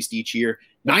decreased each year.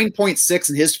 9.6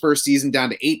 in his first season, down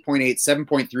to 8.8,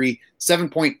 7.3,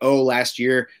 7.0 last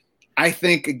year. I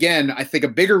think a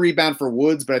bigger rebound for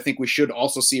Woods, but I think we should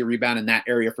also see a rebound in that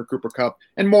area for Cooper Kupp,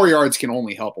 and more yards can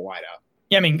only help a wideout.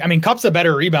 Yeah, I mean, Kupp's a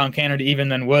better rebound candidate even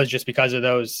than Woods, just because of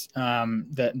those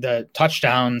the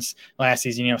touchdowns last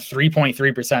season.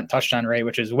 3.3% touchdown rate,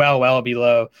 which is well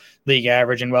below league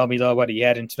average and well below what he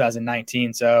had in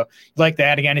 2019. So like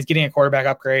that again, he's getting a quarterback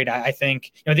upgrade. I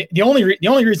think the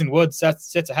only reason Woods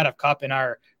sits ahead of Kupp in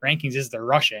our rankings is the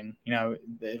rushing.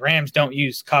 The Rams don't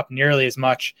use Kupp nearly as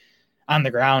much on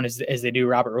the ground as they do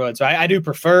Robert Woods. So I do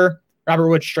prefer Robert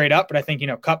Woods straight up, but I think,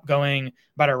 Kupp going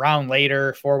about a round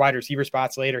later, 4 wide receiver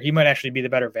spots later, he might actually be the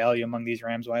better value among these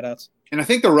Rams wideouts. And I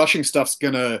think the rushing stuff's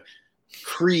going to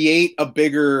create a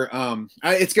bigger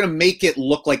it's going to make it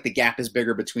look like the gap is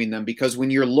bigger between them, because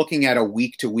when you're looking at a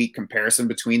week-to-week comparison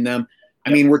between them, I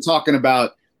mean, we're talking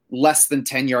about less than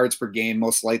 10 yards per game,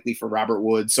 most likely for Robert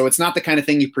Woods. So it's not the kind of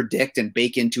thing you predict and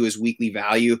bake into his weekly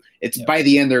value. It's by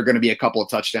the end, there are going to be a couple of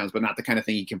touchdowns, but not the kind of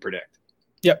thing you can predict.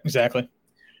 Yep, exactly.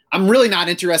 I'm really not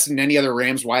interested in any other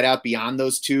Rams wideout beyond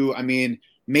those two. I mean,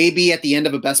 maybe at the end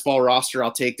of a best ball roster,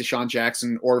 I'll take DeSean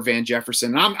Jackson or Van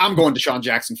Jefferson. I'm going DeSean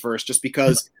Jackson first, just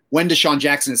because when DeSean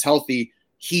Jackson is healthy,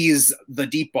 he's the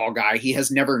deep ball guy. He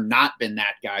has never not been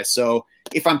that guy. So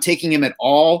if I'm taking him at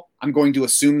all, I'm going to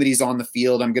assume that he's on the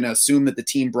field. I'm going to assume that the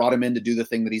team brought him in to do the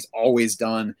thing that he's always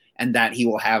done, and that he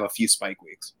will have a few spike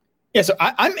weeks. Yeah, so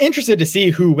I'm interested to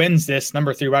see who wins this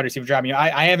number 3 wide receiver job.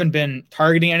 I haven't been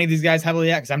targeting any of these guys heavily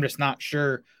yet because I'm just not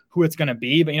sure who it's going to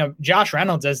be. But, Josh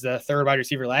Reynolds as the 3rd wide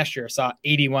receiver last year saw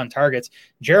 81 targets.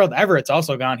 Gerald Everett's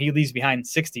also gone. He leaves behind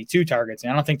 62 targets.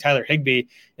 And I don't think Tyler Higbee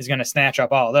is going to snatch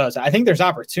up all of those. I think there's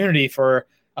opportunity for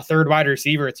a 3rd wide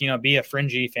receiver to, be a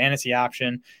fringy fantasy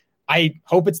option. I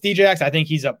hope it's Djax. I think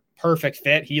he's a perfect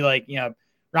fit. He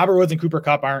Robert Woods and Cooper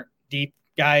Kupp aren't deep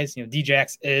guys.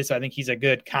 Djax is, so I think he's a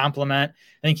good complement.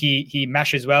 I think he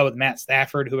meshes well with Matt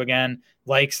Stafford, who again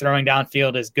likes throwing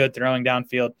downfield, is good throwing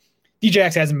downfield.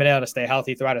 Djax hasn't been able to stay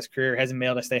healthy throughout his career, hasn't been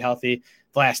able to stay healthy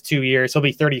the last 2 years. He'll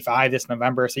be 35 this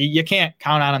November, so you can't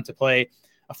count on him to play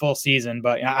a full season,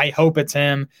 but I hope it's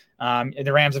him.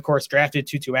 The Rams, of course, drafted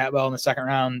Tutu Atwell in the 2nd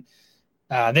round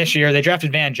this year. They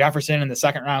drafted Van Jefferson in the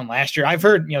 2nd round last year. I've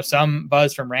heard some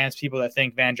buzz from Rams people that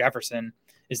think Van Jefferson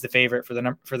is the favorite for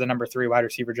the number 3 wide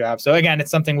receiver job. So again,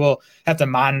 it's something we'll have to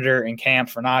monitor in camp.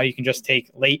 For now, you can just take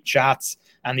late shots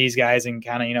on these guys and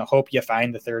kind of hope you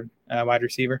find the 3rd wide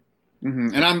receiver.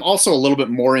 Mm-hmm. And I'm also a little bit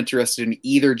more interested in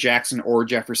either Jackson or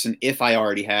Jefferson if I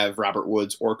already have Robert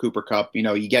Woods or Cooper Kupp.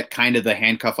 You get kind of the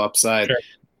handcuff upside, sure.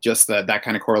 Just that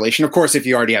kind of correlation. Of course, if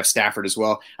you already have Stafford as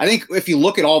well. I think if you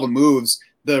look at all the moves,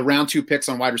 the round 2 picks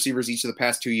on wide receivers each of the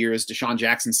past 2 years, DeSean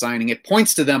Jackson signing, it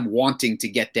points to them wanting to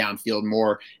get downfield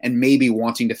more and maybe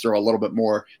wanting to throw a little bit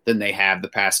more than they have the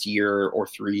past year or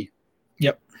 3.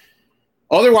 Yep.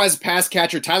 Otherwise, pass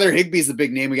catcher, Tyler Higbee is the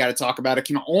big name we got to talk about. It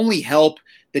can only help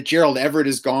that Gerald Everett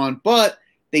is gone, but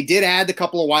they did add the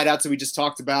couple of wideouts that we just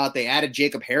talked about. They added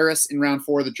Jacob Harris in round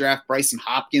 4 of the draft. Bryson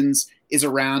Hopkins is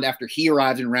around after he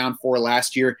arrived in round 4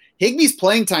 last year. Higbee's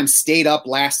playing time stayed up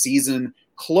last season,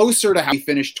 closer to how he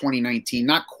finished 2019,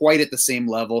 not quite at the same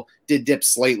level, did dip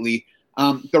slightly.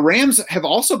 The Rams have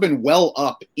also been well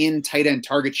up in tight end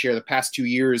target share the past 2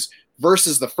 years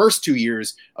versus the first 2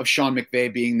 years of Sean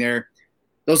McVay being there.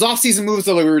 Those offseason moves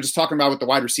that we were just talking about with the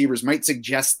wide receivers might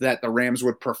suggest that the Rams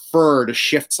would prefer to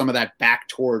shift some of that back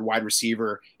toward wide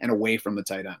receiver and away from the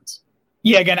tight ends.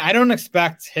 Yeah, again, I don't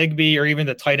expect Higbee or even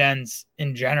the tight ends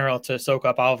in general to soak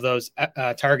up all of those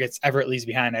targets Everett leaves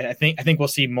behind. I think we'll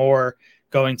see more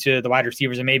going to the wide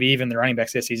receivers and maybe even the running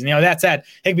backs this season. That said,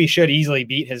 Higbee should easily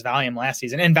beat his volume last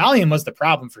season, and volume was the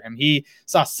problem for him. He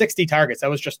saw 60 targets. That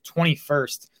was just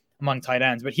 21st among tight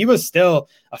ends, but he was still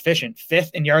efficient. 5th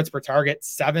in yards per target,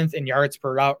 7th in yards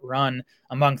per route run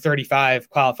among 35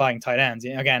 qualifying tight ends.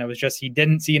 Again, it was just he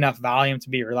didn't see enough volume to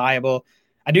be reliable.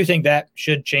 I do think that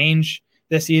should change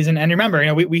this season. And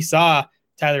remember, we saw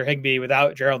Tyler Higbee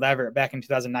without Gerald Everett back in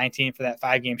 2019 for that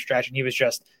 5-game stretch, and he was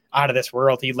just out of this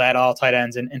world. He led all tight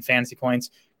ends in fantasy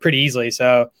points pretty easily.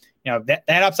 So, that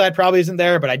upside probably isn't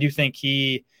there, but I do think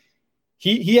he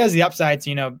has the upside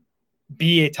to,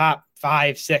 be a top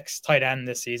 5-6 tight end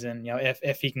this season,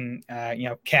 if he can,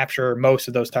 capture most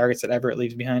of those targets that Everett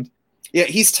leaves behind. Yeah,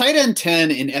 he's tight end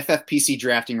 10 in FFPC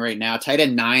drafting right now, tight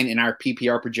end 9 in our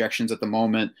PPR projections at the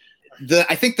moment.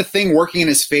 I think the thing working in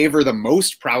his favor the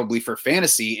most probably for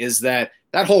fantasy is that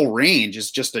whole range is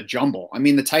just a jumble. I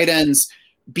mean, the tight ends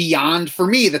beyond, for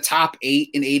me, the top 8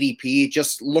 in ADP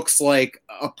just looks like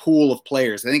a pool of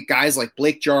players. I think guys like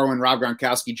Blake Jarwin, Rob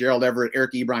Gronkowski, Gerald Everett,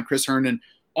 Eric Ebron, Chris Herndon,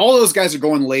 all those guys are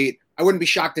going late. I wouldn't be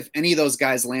shocked if any of those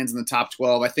guys lands in the top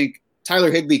 12. I think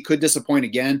Tyler Higbee could disappoint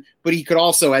again, but he could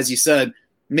also, as you said,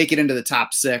 make it into the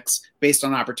top 6 based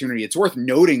on opportunity. It's worth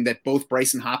noting that both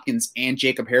Bryson Hopkins and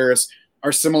Jacob Harris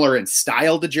are similar in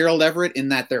style to Gerald Everett in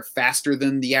that they're faster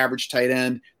than the average tight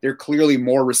end. They're clearly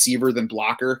more receiver than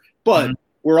blocker, but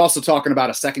we're also talking about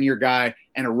a second-year guy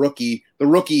and a rookie, the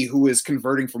rookie who is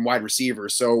converting from wide receiver.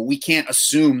 So we can't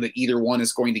assume that either one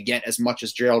is going to get as much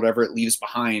as Gerald Everett leaves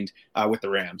behind with the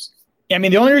Rams. Yeah, I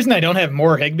mean, the only reason I don't have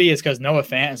more Higbee is because Noah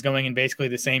Fant is going in basically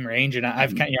the same range, and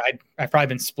I've probably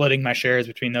been splitting my shares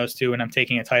between those two, and I'm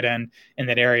taking a tight end in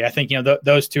that area. I think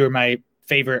those two are my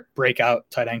favorite breakout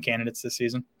tight end candidates this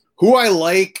season. Who I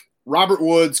like, Robert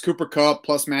Woods, Cooper Kupp,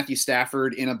 plus Matthew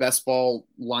Stafford in a best ball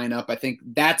lineup. I think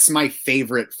that's my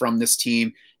favorite from this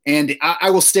team. And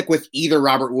I will stick with either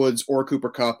Robert Woods or Cooper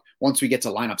Kupp once we get to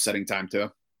lineup setting time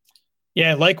too.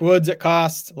 Yeah, like Woods at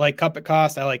cost, like Kupp at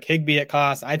cost. I like Higbee at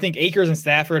cost. I think Akers and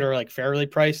Stafford are like fairly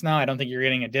priced now. I don't think you're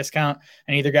getting a discount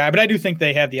on either guy, but I do think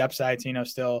they have the upside to,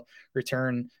 still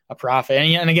return a profit.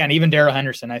 And again, even Darrell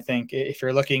Henderson, I think if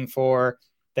you're looking for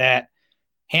that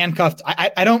handcuffed,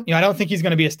 I don't think he's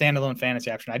going to be a standalone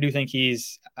fantasy option. I do think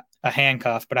he's a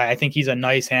handcuff, but I think he's a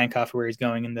nice handcuff where he's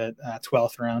going in the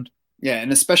 12th round. Yeah,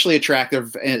 and especially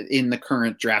attractive in the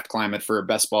current draft climate for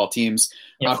best ball teams.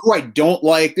 Yep. Who I don't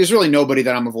like, there's really nobody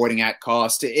that I'm avoiding at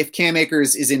cost. If Cam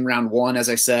Akers is in round 1, as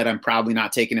I said, I'm probably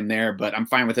not taking him there, but I'm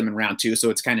fine with him in round 2,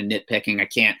 so it's kind of nitpicking. I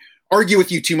can't argue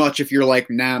with you too much if you're like,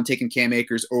 nah, I'm taking Cam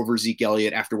Akers over Zeke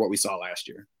Elliott after what we saw last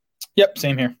year. Yep,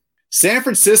 same here. San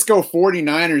Francisco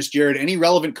 49ers, Jared, any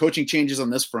relevant coaching changes on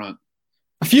this front?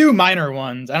 A few minor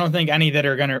ones. I don't think any that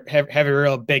are going to have a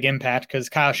real big impact because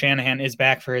Kyle Shanahan is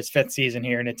back for his 5th season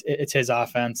here, and it's his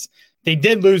offense. They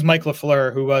did lose Mike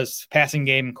LaFleur, who was passing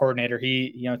game coordinator.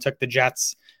 He took the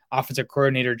Jets offensive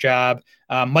coordinator job.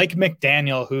 Mike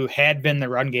McDaniel, who had been the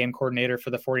run game coordinator for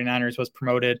the 49ers, was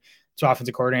promoted to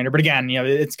offensive coordinator. But again,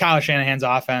 it's Kyle Shanahan's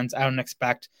offense. I don't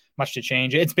expect much to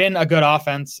change. It's been a good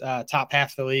offense, top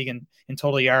half of the league in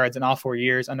total yards in all 4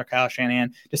 years under Kyle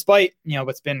Shanahan, despite,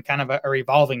 what's been kind of a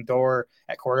revolving door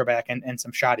at quarterback and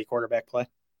some shoddy quarterback play.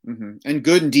 Mm-hmm. And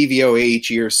good in DVOA each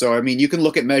year. So, I mean, you can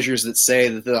look at measures that say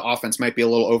that the offense might be a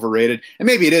little overrated. And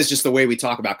maybe it is just the way we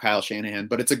talk about Kyle Shanahan,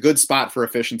 but it's a good spot for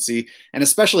efficiency, and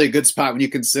especially a good spot when you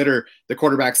consider the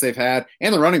quarterbacks they've had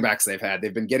and the running backs they've had.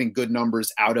 They've been getting good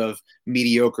numbers out of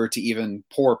mediocre to even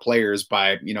poor players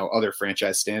by, other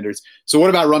franchise standards. So what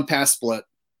about run pass split?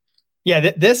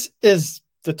 Yeah, this is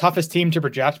the toughest team to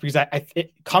project because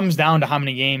it comes down to how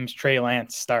many games Trey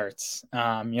Lance starts.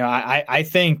 I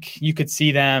think you could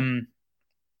see them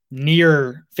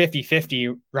near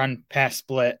 50-50 run pass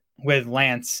split with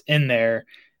Lance in there.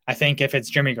 I think if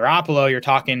it's Jimmy Garoppolo, you're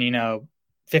talking,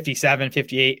 57,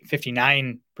 58,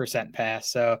 59% pass.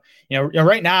 So,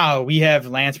 right now we have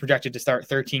Lance projected to start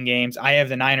 13 games. I have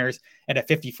the Niners at a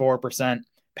 54%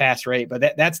 pass rate, but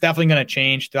that's definitely going to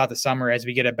change throughout the summer as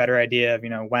we get a better idea of,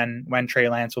 when Trey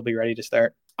Lance will be ready to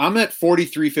start. I'm at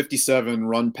 43-57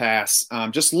 run pass.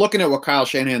 Just looking at what Kyle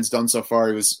Shanahan's done so far,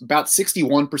 he was about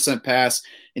 61% pass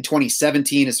in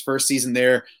 2017, his first season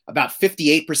there, about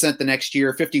 58% the next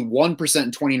year, 51%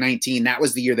 in 2019. That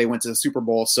was the year they went to the Super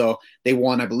Bowl. So they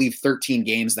won, I believe, 13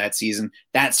 games that season.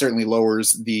 That certainly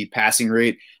lowers the passing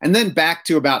rate. And then back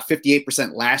to about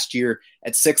 58% last year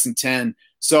at 6-10.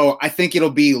 So I think it'll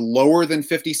be lower than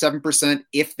 57%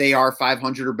 if they are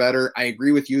 500 or better. I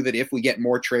agree with you that if we get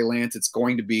more Trey Lance, it's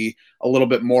going to be a little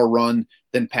bit more run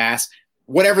than pass.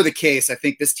 Whatever the case, I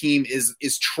think this team is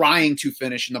trying to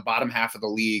finish in the bottom half of the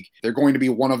league. They're going to be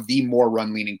one of the more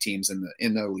run-leaning teams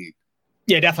in the league.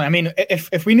 Yeah, definitely. I mean,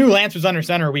 if we knew Lance was under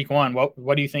center week 1,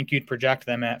 what do you think you'd project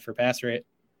them at for pass rate?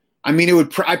 I mean,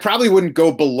 I probably wouldn't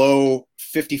go below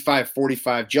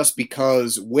 55-45 just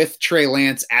because with Trey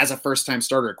Lance as a first-time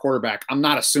starter at quarterback, I'm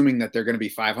not assuming that they're going to be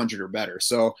 500 or better.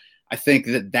 So I think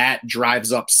that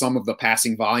drives up some of the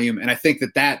passing volume. And I think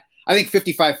I think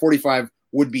 55-45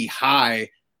 would be high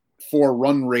for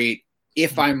run rate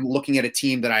if I'm looking at a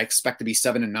team that I expect to be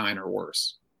 7-9 or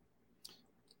worse.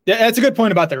 Yeah, that's a good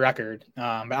point about the record.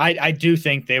 I do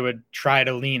think they would try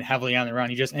to lean heavily on the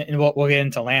run. And we'll get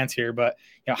into Lance here, but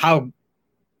how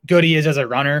good he is as a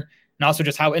runner, and also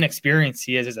just how inexperienced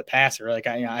he is as a passer. Like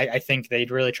I think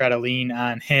they'd really try to lean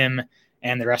on him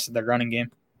and the rest of the running game.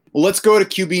 Well, let's go to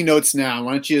QB notes now.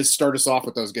 Why don't you start us off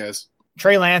with those guys?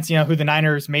 Trey Lance, who the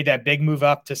Niners made that big move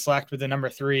up to select with the number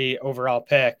 3 overall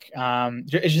pick.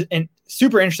 It's just a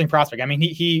super interesting prospect. I mean,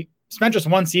 he spent just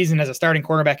one season as a starting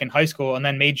quarterback in high school and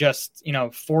then made just,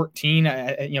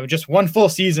 14, just one full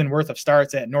season worth of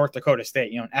starts at North Dakota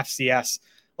State, an FCS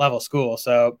level school.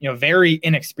 So, very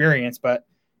inexperienced, but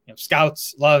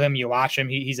scouts love him. You watch him.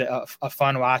 He's a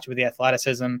fun watch with the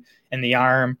athleticism and the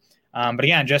arm. But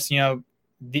again, just,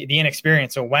 the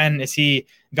inexperience. So when is he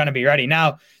going to be ready?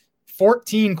 Now,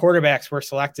 14 quarterbacks were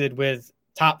selected with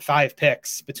top 5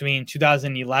 picks between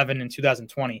 2011 and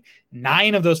 2020.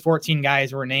 9 of those 14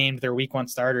 guys were named their week 1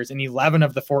 starters, and 11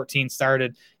 of the 14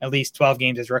 started at least 12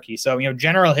 games as rookies. So,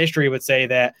 general history would say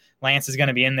that Lance is going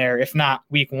to be in there, if not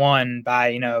week 1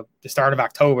 by, the start of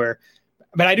October.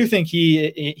 But I do think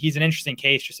he's an interesting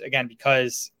case, just again,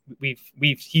 because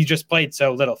he's just played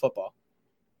so little football.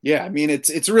 Yeah. I mean,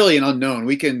 it's really an unknown.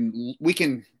 We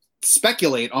can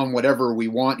speculate on whatever we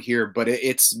want here, but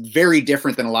it's very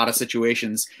different than a lot of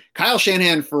situations. Kyle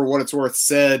Shanahan, for what it's worth,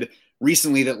 said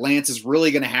recently that Lance is really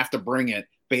going to have to bring it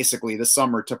basically this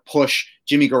summer to push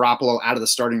Jimmy Garoppolo out of the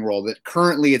starting role, that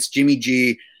currently it's Jimmy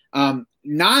G.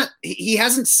 He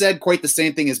hasn't said quite the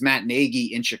same thing as Matt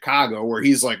Nagy in Chicago, where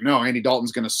he's like, no, Andy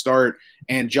Dalton's going to start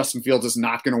and Justin Fields is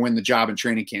not going to win the job in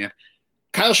training camp.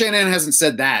 Kyle Shanahan hasn't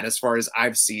said that as far as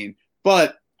I've seen,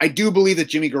 but I do believe that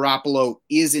Jimmy Garoppolo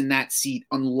is in that seat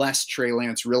unless Trey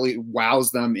Lance really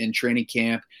wows them in training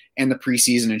camp and the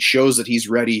preseason and shows that he's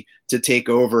ready to take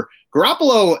over.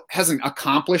 Garoppolo hasn't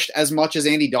accomplished as much as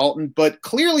Andy Dalton, but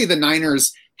clearly the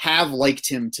Niners have liked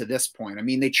him to this point. I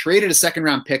mean, they traded a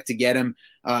second-round pick to get him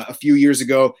a few years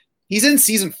ago. He's in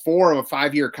season 4 of a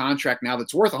 5-year contract now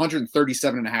that's worth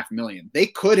 $137.5 million. They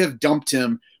could have dumped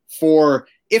him for,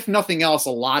 if nothing else,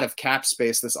 a lot of cap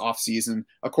space this offseason,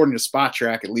 according to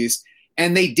SpotTrack at least,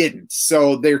 and they didn't.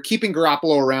 So they're keeping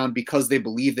Garoppolo around because they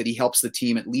believe that he helps the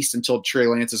team at least until Trey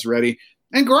Lance is ready.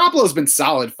 And Garoppolo's been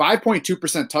solid,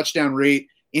 5.2% touchdown rate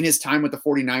in his time with the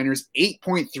 49ers,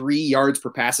 8.3 yards per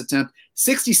pass attempt,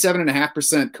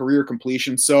 67.5% career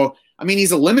completion. So, I mean,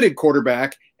 he's a limited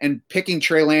quarterback, and picking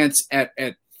Trey Lance at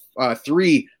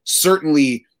 3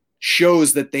 certainly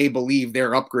shows that they believe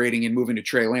they're upgrading and moving to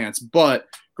Trey Lance. But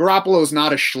Garoppolo is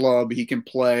not a schlub. He can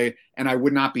play, and I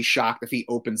would not be shocked if he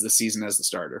opens the season as the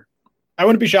starter. I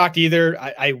wouldn't be shocked either.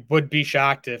 I would be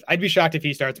shocked if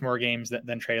he starts more games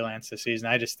than Trey Lance this season.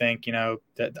 I just think,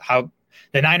 how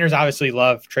the Niners obviously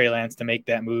love Trey Lance to make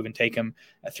that move and take him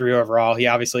 3 overall. He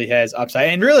obviously has upside,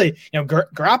 and really,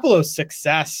 Garoppolo's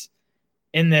success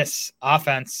in this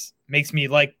offense makes me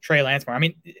like Trey Lance more. I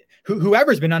mean,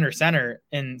 whoever's been under center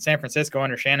in San Francisco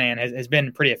under Shanahan has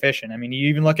been pretty efficient. I mean, you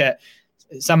even look at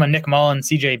some of Nick Mullen,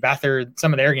 CJ Beathard,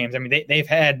 some of their games. I mean, they've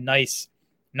had nice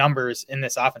numbers in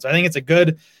this offense. So I think it's a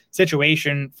good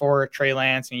situation for Trey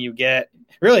Lance. And you get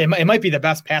really, it might be the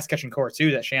best pass catching core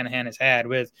too that Shanahan has had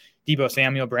with Deebo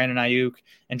Samuel, Brandon Ayuk,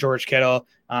 and George Kittle.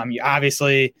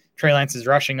 Obviously, Trey Lance's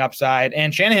rushing upside.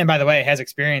 And Shanahan, by the way, has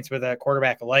experience with a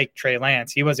quarterback like Trey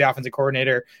Lance. He was the offensive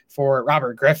coordinator for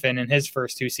Robert Griffin in his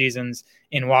first 2 seasons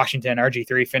in Washington.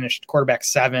 RG3 finished quarterback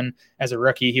 7 as a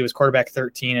rookie. He was quarterback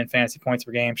 13 in fantasy points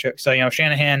per game. So,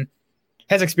 Shanahan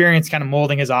has experience kind of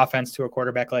molding his offense to a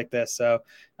quarterback like this. So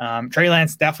Trey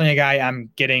Lance, definitely a guy I'm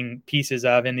getting pieces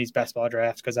of in these best ball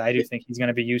drafts because I do think he's going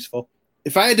to be useful.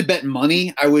 If I had to bet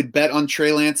money, I would bet on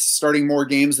Trey Lance starting more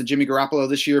games than Jimmy Garoppolo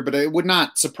this year, but it would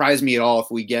not surprise me at all if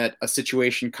we get a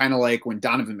situation kind of like when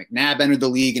Donovan McNabb entered the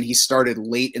league and he started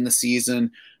late in the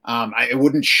season. It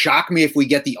wouldn't shock me if we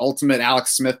get the ultimate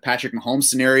Alex Smith, Patrick Mahomes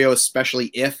scenario, especially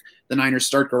if the Niners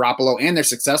start Garoppolo and they're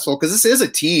successful, because this is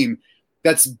a team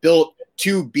that's built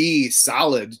to be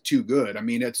solid, too good. I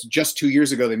mean, it's just 2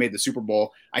 years ago they made the Super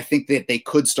Bowl. I think that they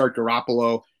could start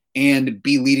Garoppolo and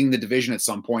be leading the division at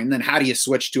some point. And then how do you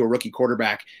switch to a rookie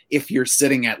quarterback if you're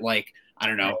sitting at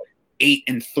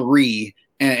 8-3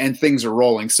 and things are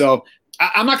rolling? So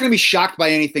I'm not going to be shocked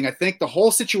by anything. I think the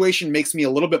whole situation makes me a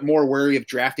little bit more wary of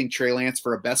drafting Trey Lance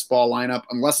for a best ball lineup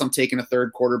unless I'm taking a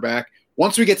third quarterback.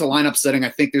 Once we get to lineup setting, I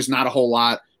think there's not a whole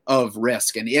lot of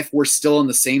risk. And if we're still in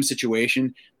the same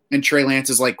situation and Trey Lance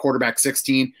is like quarterback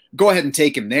 16, go ahead and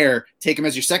take him there. Take him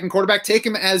as your second quarterback, take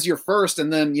him as your first,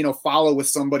 and then, follow with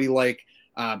somebody like,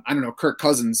 Kirk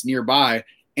Cousins nearby.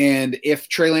 And if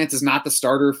Trey Lance is not the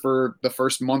starter for the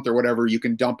first month or whatever, you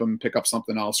can dump him, pick up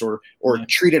something else, or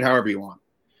treat it however you want.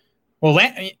 Well,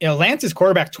 Lance is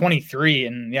quarterback 23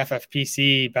 in the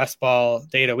FFPC best ball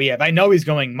data we have. I know he's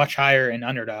going much higher in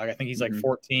underdog. I think he's like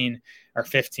 14 or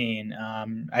 15.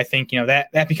 I think,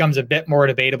 that becomes a bit more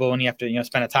debatable when you have to,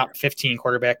 spend a top 15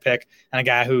 quarterback pick on a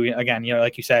guy who, again,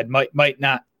 like you said, might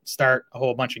not start a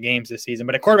whole bunch of games this season.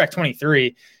 But at quarterback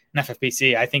 23 in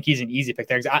FFPC, I think he's an easy pick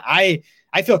there. I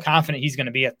feel confident he's going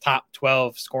to be a top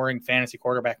 12 scoring fantasy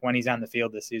quarterback when he's on the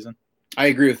field this season. I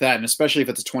agree with that, and especially if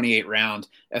it's a 28 round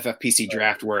FFPC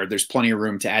draft where there's plenty of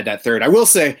room to add that third. I will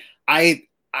say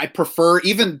I prefer,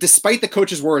 even despite the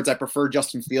coach's words, I prefer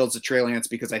Justin Fields to Trey Lance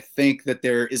because I think that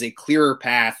there is a clearer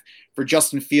path for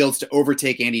Justin Fields to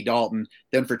overtake Andy Dalton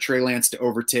than for Trey Lance to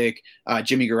overtake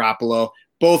Jimmy Garoppolo.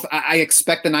 Both, I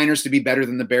expect the Niners to be better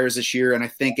than the Bears this year, and I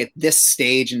think at this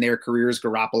stage in their careers,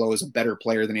 Garoppolo is a better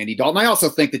player than Andy Dalton. I also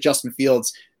think that Justin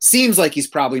Fields seems like he's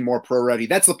probably more pro-ready.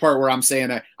 That's the part where I'm saying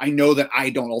I know that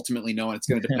I don't ultimately know, and it's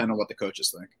going to depend on what the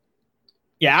coaches think.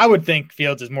 Yeah, I would think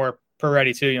Fields is more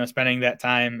pro-ready too, spending that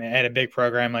time at a big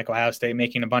program like Ohio State,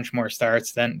 making a bunch more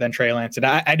starts than Trey Lance. And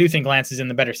I do think Lance is in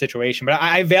the better situation, but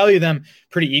I value them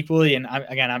pretty equally. And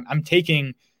I'm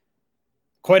taking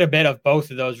quite a bit of both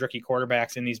of those rookie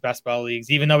quarterbacks in these best ball leagues,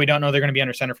 even though we don't know they're going to be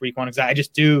under center for week one. Because I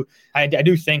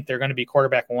do think they're going to be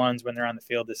quarterback ones when they're on the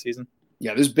field this season.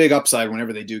 Yeah, there's big upside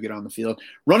whenever they do get on the field.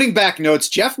 Running back notes,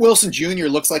 Jeff Wilson Jr.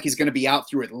 looks like he's going to be out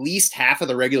through at least half of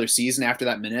the regular season after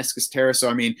that meniscus tear.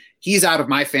 So, he's out of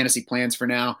my fantasy plans for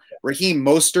now. Raheem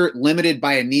Mostert, limited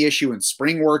by a knee issue in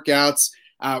spring workouts.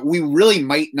 We really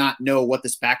might not know what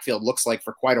this backfield looks like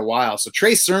for quite a while. So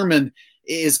Trey Sermon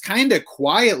is kind of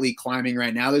quietly climbing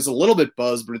right now. There's a little bit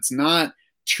buzz, but it's not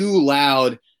too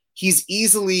loud. He's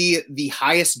easily the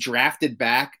highest drafted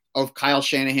back of Kyle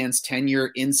Shanahan's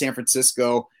tenure in San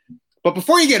Francisco. But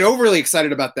before you get overly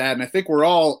excited about that, and I think we're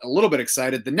all a little bit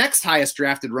excited, the next highest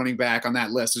drafted running back on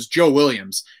that list is Joe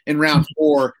Williams in round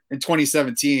 4 in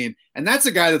 2017. And that's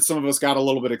a guy that some of us got a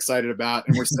little bit excited about.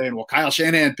 And we're saying, well, Kyle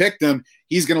Shanahan picked him.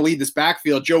 He's going to lead this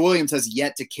backfield. Joe Williams has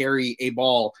yet to carry a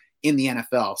ball in the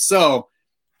NFL. So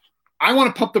I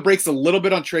want to pump the brakes a little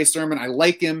bit on Trey Sermon. I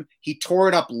like him. He tore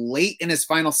it up late in his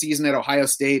final season at Ohio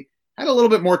State. Had a little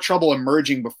bit more trouble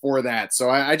emerging before that. So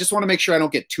I just want to make sure I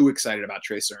don't get too excited about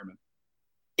Trey Sermon.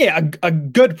 Yeah, a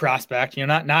good prospect,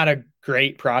 not a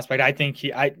great prospect. I think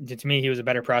to me, he was a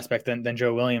better prospect than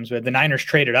Joe Williams. But the Niners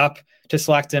traded up to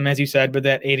select him, as you said, with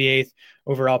that 88th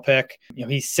overall pick.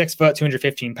 He's 6 foot,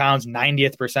 215 pounds,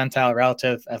 90th percentile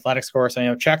relative athletic score.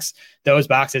 So, checks those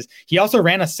boxes. He also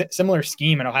ran a similar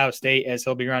scheme at Ohio State as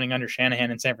he'll be running under Shanahan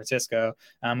in San Francisco.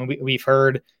 We've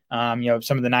heard,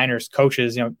 some of the Niners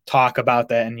coaches, talk about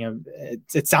that. And,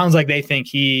 it sounds like they think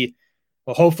he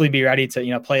will hopefully be ready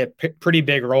to, play a pretty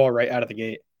big role right out of the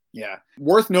gate. Yeah.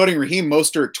 Worth noting, Raheem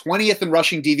Mostert, 20th in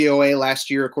rushing DVOA last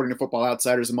year, according to Football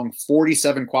Outsiders, among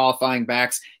 47 qualifying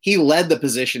backs. He led the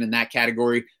position in that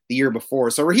category the year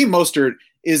before. So Raheem Mostert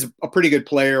is a pretty good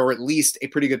player, or at least a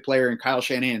pretty good player in Kyle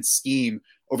Shanahan's scheme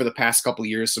over the past couple of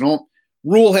years. So don't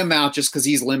rule him out just because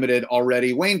he's limited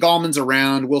already. Wayne Gallman's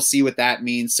around. We'll see what that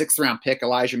means. 6th round pick,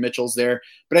 Elijah Mitchell's there.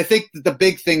 But I think the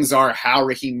big things are how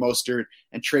Raheem Mostert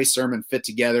and Trey Sermon fit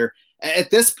together.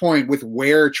 At this point, with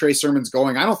where Trey Sermon's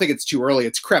going, I don't think it's too early.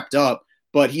 It's crept up,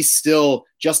 but he's still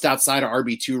just outside of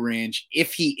RB2 range.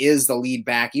 If he is the lead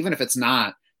back, even if it's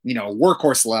not,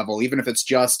 workhorse level, even if it's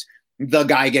just the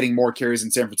guy getting more carries in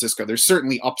San Francisco, there's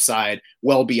certainly upside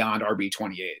well beyond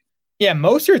RB28. Yeah,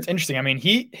 Mostert's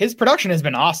interesting. His production has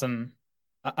been awesome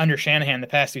under Shanahan the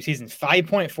past 2 seasons.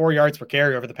 5.4 yards per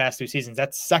carry over the past 2 seasons.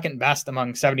 That's second best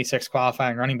among 76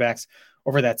 qualifying running backs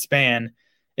over that span.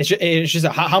 It's just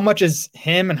how much is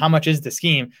him and how much is the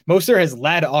scheme. Mostert has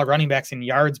led all running backs in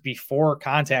yards before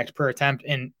contact per attempt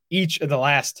in each of the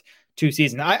last 2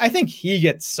 seasons. I think he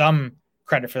gets some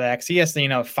credit for that because he has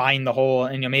to, find the hole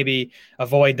and maybe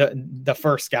avoid the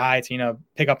first guy to,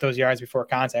 pick up those yards before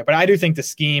contact. But I do think the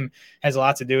scheme has a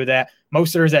lot to do with that.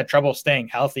 Mostert has had trouble staying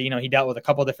healthy. He dealt with a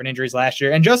couple of different injuries last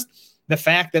year. And just the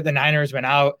fact that the Niners went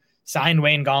out, signed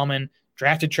Wayne Gallman,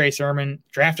 drafted Trey Sermon,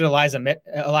 drafted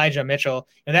Elijah Mitchell,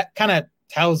 and that kind of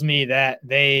tells me that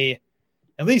they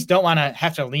at least don't want to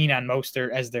have to lean on Mostert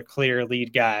as their clear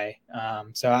lead guy.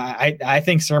 So I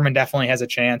think Sermon definitely has a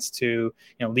chance to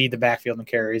lead the backfield and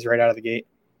carries right out of the gate.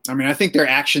 I think their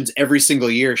actions every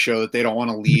single year show that they don't want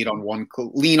to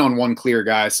lean on one clear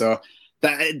guy. So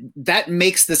that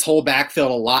makes this whole backfield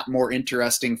a lot more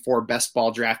interesting for best ball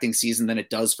drafting season than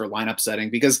it does for lineup setting,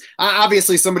 because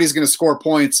obviously somebody's going to score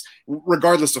points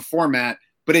regardless of format,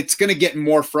 but it's going to get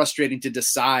more frustrating to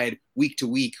decide week to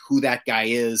week who that guy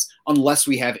is unless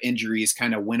we have injuries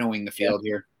kind of winnowing the field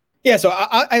here. Yeah, so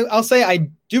I'll say I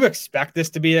do expect this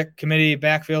to be a committee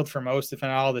backfield for most, if not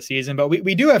all, of the season, but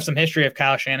we do have some history of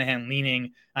Kyle Shanahan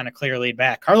leaning on a clear lead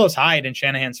back. Carlos Hyde in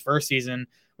Shanahan's first season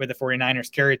with the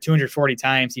 49ers carried 240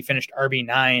 times. He finished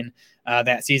RB9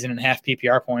 that season in half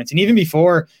PPR points. And even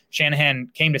before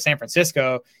Shanahan came to San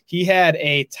Francisco, he had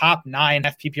a top 9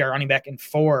 half PPR running back in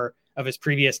 4 of his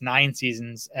previous 9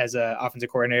 seasons as an offensive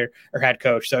coordinator or head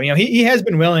coach. So, he has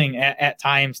been willing at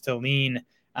times to lean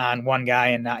on one guy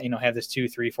and not, have this 2,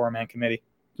 3, 4-man committee.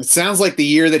 It sounds like the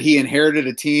year that he inherited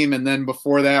a team, and then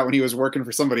before that when he was working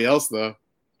for somebody else, though.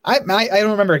 I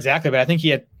don't remember exactly, but I think he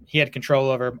had control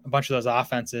over a bunch of those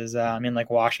offenses in like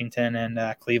Washington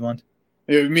and Cleveland.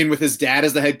 I mean, with his dad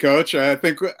as the head coach, I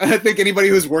think anybody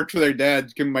who's worked for their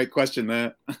dad might question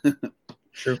that.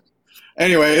 True.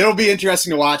 Anyway, it'll be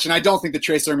interesting to watch, and I don't think that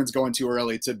Trey Sermon's going too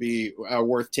early to be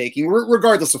worth taking,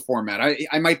 regardless of format.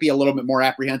 I might be a little bit more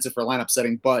apprehensive for lineup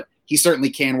setting, but he certainly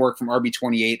can work from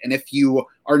RB28, and if you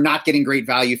are not getting great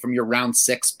value from your round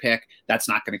 6 pick, that's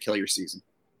not going to kill your season.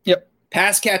 Yep.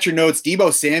 Pass catcher notes,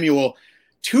 Deebo Samuel,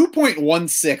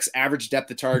 2.16 average depth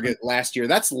of target last year.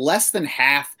 That's less than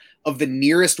half of the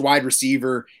nearest wide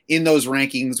receiver in those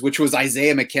rankings, which was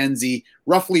Isaiah McKenzie,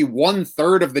 roughly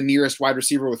 1/3 of the nearest wide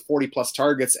receiver with 40-plus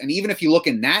targets. And even if you look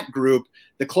in that group,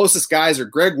 the closest guys are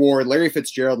Greg Ward, Larry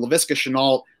Fitzgerald, Laviska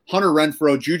Shenault, Hunter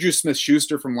Renfrow, Juju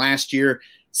Smith-Schuster from last year.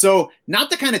 So not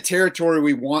the kind of territory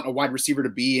we want a wide receiver to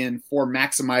be in for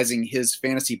maximizing his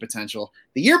fantasy potential.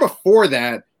 The year before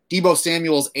that, Deebo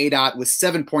Samuel's ADOT was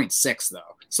 7.6, though.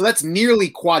 So that's nearly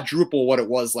quadruple what it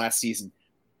was last season.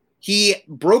 He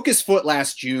broke his foot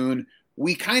last June.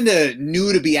 We kind of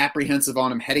knew to be apprehensive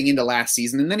on him heading into last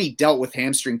season, and then he dealt with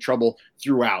hamstring trouble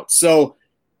throughout. So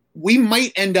we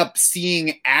might end up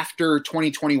seeing after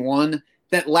 2021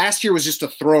 that last year was just a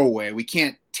throwaway. We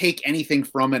can't take anything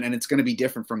from it, and it's going to be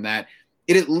different from that.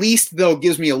 It at least, though,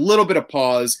 gives me a little bit of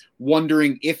pause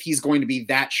wondering if he's going to be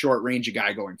that short range a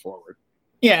guy going forward.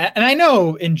 Yeah, and I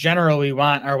know in general we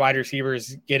want our wide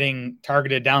receivers getting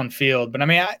targeted downfield, but I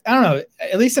mean, I don't know,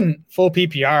 at least in full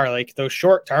PPR, like those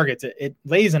short targets, it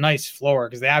lays a nice floor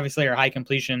because they obviously are high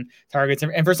completion targets.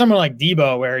 And for someone like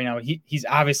Deebo, where, he's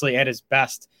obviously at his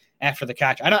best after the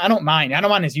catch, I don't mind. I don't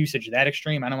want his usage that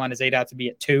extreme. I don't want his ADOT to be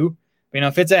at 2. But,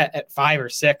 if it's at 5 or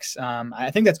 6,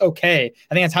 I think that's okay.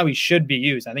 I think that's how he should be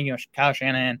used. I think, Kyle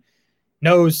Shanahan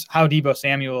knows how Deebo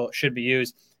Samuel should be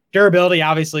used. Durability,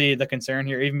 obviously, the concern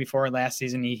here. Even before last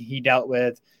season, he dealt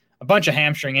with a bunch of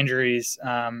hamstring injuries.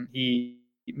 He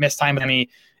missed time with me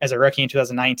as a rookie in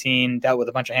 2019, dealt with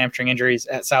a bunch of hamstring injuries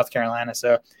at South Carolina.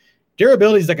 So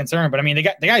durability is the concern. But, I mean, the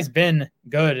guy's been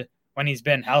good when he's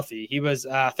been healthy. He was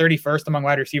 31st among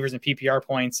wide receivers in PPR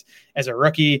points as a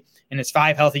rookie. In his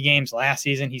 5 healthy games last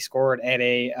season, he scored at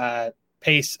a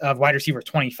pace of wide receiver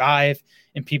 25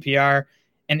 in PPR.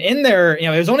 And in there, it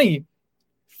was only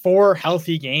 4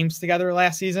 healthy games together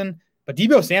last season, but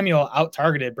Deebo Samuel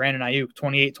out-targeted Brandon Ayuk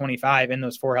 28-25 in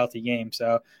those 4 healthy games.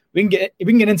 So we can get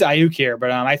into Ayuk here,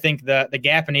 but I think the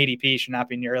gap in ADP should not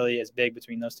be nearly as big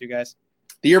between those two guys.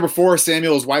 The year before,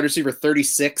 Samuel was wide receiver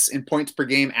 36 in points per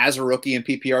game as a rookie in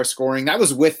PPR scoring. That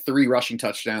was with 3 rushing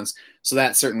touchdowns, so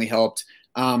that certainly helped.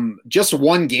 Just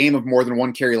 1 game of more than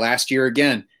 1 carry last year.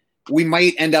 Again, we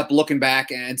might end up looking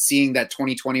back and seeing that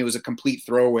 2020 was a complete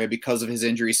throwaway because of his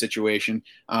injury situation.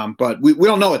 But we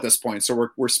don't know at this point, so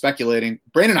we're speculating.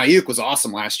 Brandon Ayuk was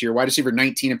awesome last year, wide receiver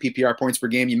 19 in PPR points per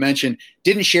game. You mentioned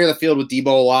didn't share the field with Deebo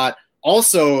a lot.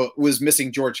 Also was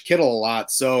missing George Kittle a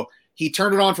lot. So he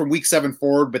turned it on from week 7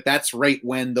 forward, but that's right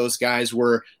when those guys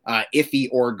were iffy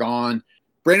or gone.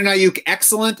 Brandon Ayuk,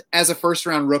 excellent as a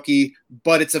first-round rookie,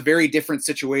 but it's a very different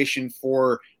situation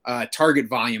for target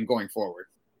volume going forward.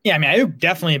 Yeah, I mean, Ayuk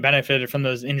definitely benefited from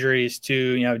those injuries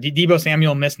too. Deebo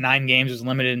Samuel missed 9 games, was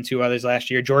limited in 2 others last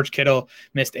year. George Kittle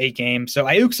missed 8 games. So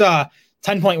Ayuk saw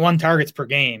 10.1 targets per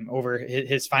game over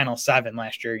his final 7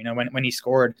 last year, when he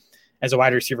scored as a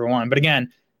wide receiver 1. But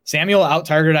again, Samuel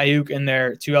out-targeted Ayuk in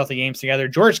their 2 healthy games together.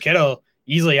 George Kittle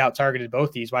easily out-targeted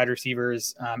both these wide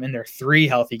receivers in their 3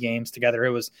 healthy games together.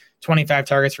 It was 25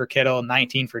 targets for Kittle,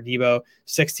 19 for Deebo,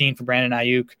 16 for Brandon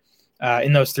Ayuk.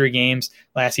 In those 3 games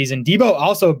last season. Deebo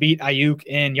also beat Ayuk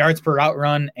in yards per route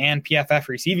run and PFF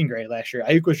receiving grade last year.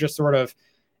 Ayuk was just sort of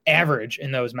average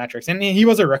in those metrics. And he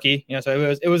was a rookie,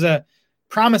 so it was a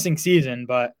promising season.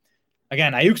 But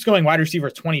again, Ayuk's going wide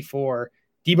receiver 24.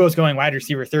 Deebo's going wide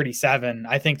receiver 37.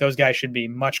 I think those guys should be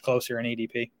much closer in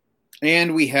ADP.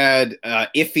 And we had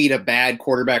iffy to bad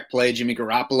quarterback play. Jimmy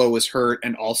Garoppolo was hurt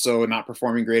and also not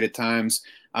performing great at times.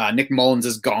 Nick Mullins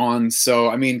is gone. So,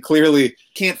 I mean, clearly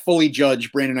can't fully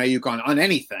judge Brandon Ayuk on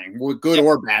anything, good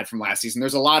or bad from last season.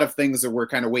 There's a lot of things that we're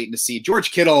kind of waiting to see.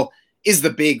 George Kittle is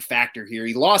the big factor here.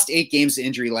 He lost 8 games to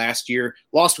injury last year,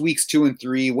 lost weeks 2 and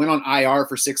 3, went on IR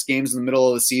for 6 games in the middle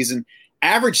of the season,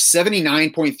 averaged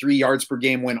 79.3 yards per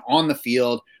game when on the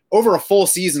field. Over a full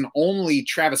season, only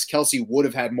Travis Kelce would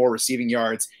have had more receiving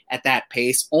yards at that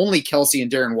pace. Only Kelce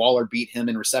and Darren Waller beat him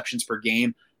in receptions per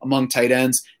game among tight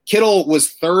ends. Kittle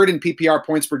was 3rd in PPR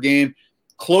points per game.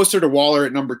 closer to Waller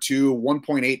at number 2,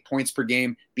 1.8 points per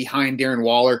game behind Darren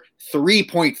Waller,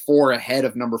 3.4 ahead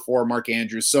of number 4, Mark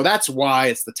Andrews. So that's why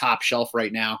it's the top shelf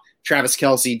right now. Travis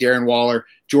Kelce, Darren Waller,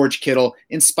 George Kittle,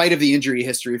 in spite of the injury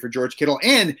history for George Kittle.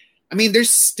 And, I mean, there's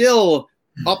still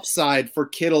upside for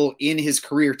Kittle in his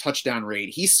career touchdown rate.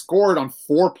 He scored on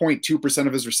 4.2%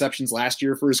 of his receptions last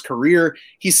year for his career.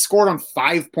 He scored on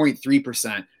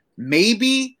 5.3%.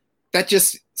 Maybe that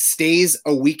just stays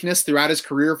a weakness throughout his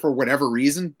career for whatever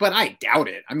reason, but I doubt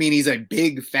it. I mean, he's a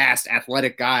big, fast,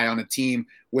 athletic guy on a team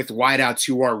with wideouts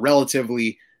who are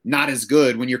relatively not as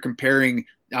good when you're comparing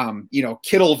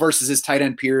Kittle versus his tight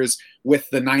end peers with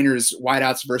the Niners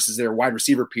wideouts versus their wide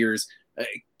receiver peers.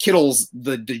 Kittle's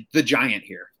the giant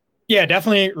here. Yeah,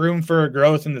 definitely room for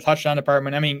growth in the touchdown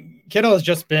department. I mean, Kittle has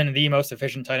just been the most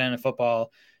efficient tight end in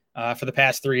football for the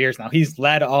past 3 years now. He's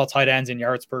led all tight ends in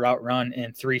yards per route run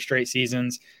in 3 straight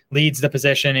seasons, leads the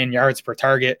position in yards per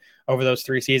target over those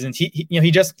 3 seasons.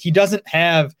 He doesn't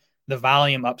have the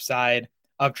volume upside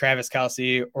of Travis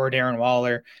Kelce or Darren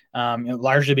Waller,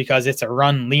 largely because it's a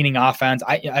run-leaning offense.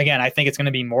 I think it's going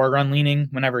to be more run-leaning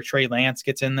whenever Trey Lance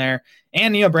gets in there.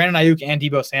 And, Brandon Ayuk and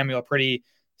Deebo Samuel, pretty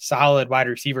solid wide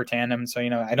receiver tandem. So,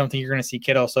 I don't think you're going to see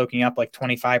Kittle soaking up like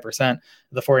 25% of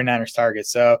the 49ers targets.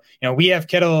 So, we have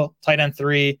Kittle tight end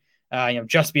 3,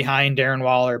 just behind Darren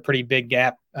Waller, pretty big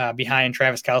gap behind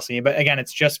Travis Kelce. But again,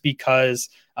 it's just because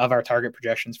of our target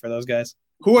projections for those guys.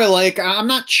 Who I like, I'm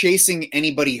not chasing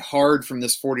anybody hard from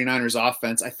this 49ers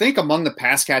offense. I think among the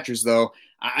pass catchers, though,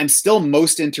 I'm still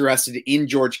most interested in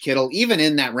George Kittle, even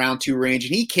in that round 2 range.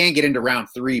 And he can get into round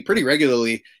 3 pretty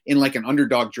regularly in like an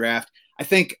underdog draft. I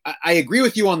think I agree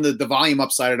with you on the volume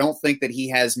upside. I don't think that he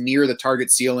has near the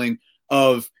target ceiling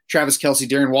of Travis Kelce,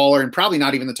 Darren Waller, and probably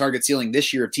not even the target ceiling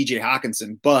this year of TJ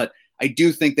Hawkinson. But I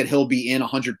do think that he'll be in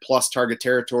 100-plus target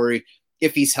territory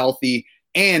if he's healthy.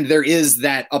 And there is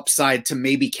that upside to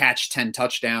maybe catch 10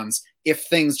 touchdowns if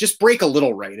things just break a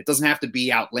little right. It doesn't have to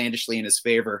be outlandishly in his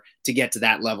favor to get to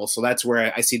that level. So that's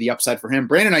where I see the upside for him.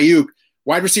 Brandon Ayuk,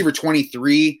 wide receiver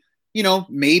 23,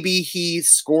 maybe he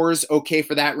scores okay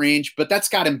for that range, but that's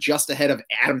got him just ahead of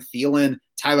Adam Thielen,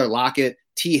 Tyler Lockett,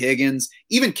 T. Higgins,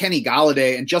 even Kenny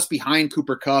Golladay, and just behind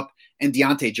Cooper Kupp and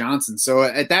Deontay Johnson. So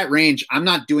at that range, I'm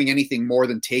not doing anything more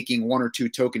than taking 1 or 2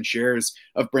 token shares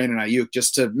of Brandon Ayuk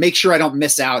just to make sure I don't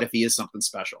miss out if he is something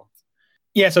special.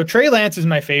 Yeah, so Trey Lance is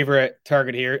my favorite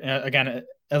target here. Again,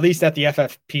 at least at the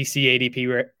FFPC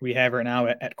ADP we have right now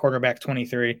at quarterback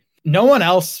 23. No one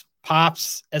else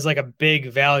pops as like a big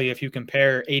value if you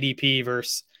compare ADP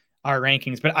versus our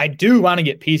rankings. But I do want to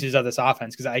get pieces of this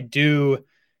offense because I do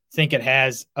think it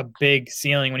has a big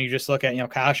ceiling when you just look at,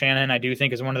 Kyle Shanahan, I do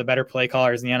think is one of the better play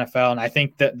callers in the NFL. And I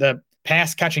think that the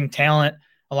pass catching talent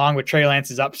along with Trey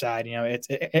Lance's upside,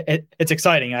 it's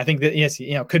exciting. I think that, yes,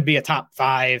 could be a top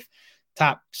 5,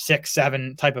 top 6,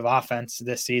 7 type of offense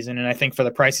this season. And I think for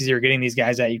the prices you're getting these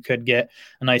guys at, you could get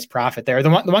a nice profit there. The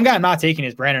one guy I'm not taking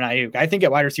is Brandon Ayuk. I think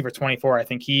at wide receiver 24, I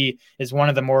think he is one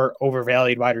of the more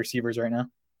overvalued wide receivers right now.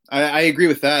 I agree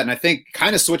with that. And I think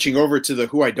kind of switching over to the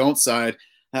who I don't side,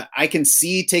 I can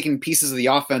see taking pieces of the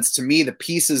offense. To me, the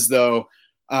pieces, though,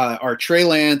 are Trey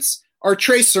Lance, or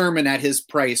Trey Sermon at his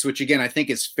price, which, again, I think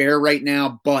is fair right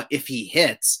now. But if he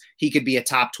hits, he could be a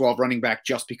top 12 running back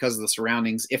just because of the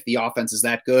surroundings if the offense is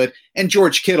that good. And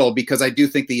George Kittle, because I do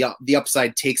think the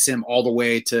upside takes him all the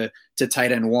way to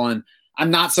tight end 1.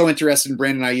 I'm not so interested in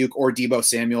Brandon Ayuk or Deebo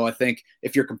Samuel. I think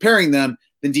if you're comparing them,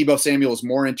 then Deebo Samuel is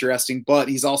more interesting, but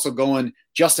he's also going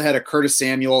just ahead of Curtis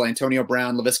Samuel, Antonio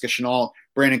Brown, Laviska Shenault,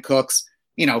 Brandon Cooks.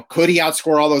 Could he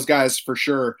outscore all those guys? For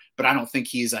sure, but I don't think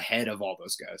he's ahead of all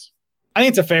those guys. I think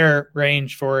it's a fair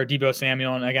range for Deebo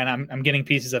Samuel. And again, I'm getting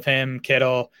pieces of him,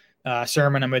 Kittle,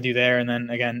 Sermon, I'm with you there. And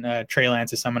then again, Trey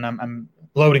Lance is someone I'm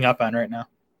loading up on right now.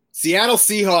 Seattle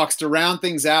Seahawks to round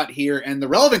things out here. And the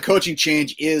relevant coaching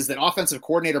change is that offensive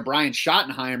coordinator Brian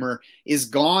Schottenheimer is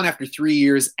gone after 3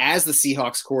 years as the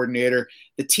Seahawks coordinator.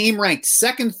 The team ranked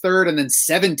 2nd, 3rd, and then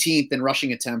 17th in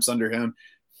rushing attempts under him,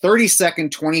 32nd,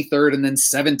 23rd, and then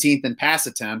 17th in pass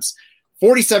attempts.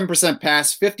 47%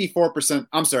 pass,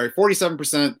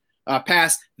 47%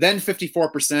 pass, then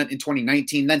 54% in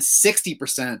 2019, then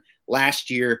 60% last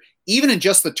year. Even in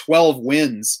just the 12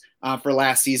 wins for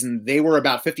last season, they were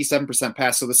about 57%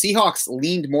 pass. So the Seahawks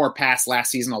leaned more pass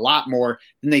last season, a lot more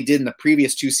than they did in the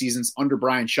previous 2 seasons under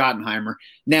Brian Schottenheimer.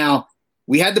 Now,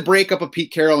 we had the breakup of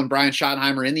Pete Carroll and Brian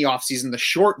Schottenheimer in the offseason. The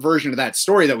short version of that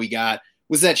story that we got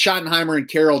was that Schottenheimer and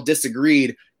Carroll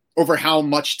disagreed over how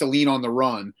much to lean on the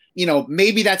run.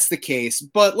 Maybe that's the case,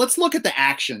 but let's look at the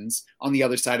actions on the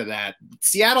other side of that.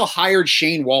 Seattle hired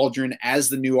Shane Waldron as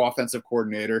the new offensive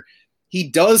coordinator. He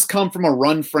does come from a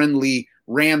run-friendly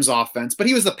Rams offense, but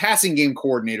he was the passing game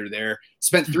coordinator there.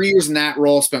 Spent 3 years in that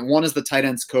role, spent 1 as the tight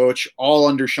ends coach, all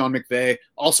under Sean McVay,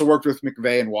 also worked with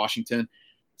McVay in Washington.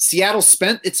 Seattle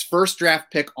spent its first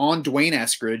draft pick on Dwayne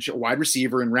Eskridge, a wide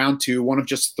receiver in round 2, one of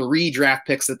just 3 draft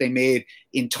picks that they made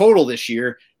in total this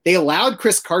year. They allowed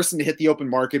Chris Carson to hit the open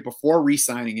market before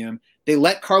re-signing him. They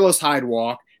let Carlos Hyde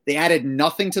walk. They added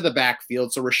nothing to the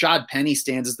backfield, so Rashad Penny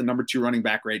stands as the number 2 running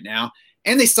back right now.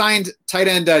 And they signed tight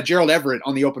end Gerald Everett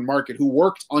on the open market, who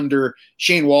worked under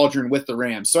Shane Waldron with the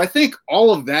Rams. So I think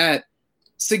all of that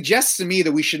suggests to me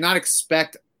that we should not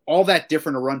expect all that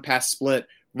different a run-pass split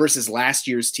versus last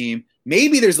year's team.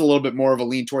 Maybe there's a little bit more of a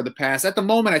lean toward the pass. At the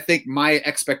moment, I think my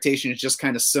expectation is just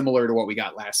kind of similar to what we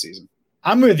got last season.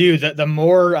 I'm with you. The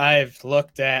more I've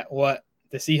looked at what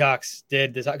the Seahawks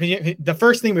did this, because the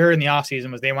first thing we heard in the offseason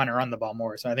was they want to run the ball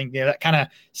more. So I think that kind of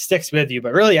sticks with you.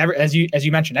 But really, as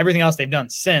you mentioned, everything else they've done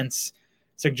since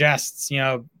suggests,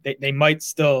 they might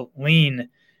still lean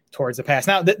towards the pass.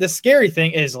 Now, the scary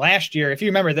thing is last year, if you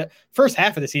remember the first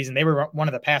half of the season, they were one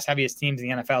of the pass heaviest teams in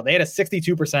the NFL. They had a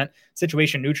 62%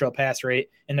 situation neutral pass rate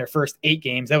in their first 8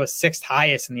 games. That was 6th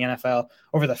highest in the NFL.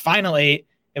 Over the final 8,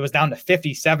 it was down to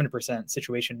 57%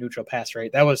 situation neutral pass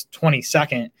rate. That was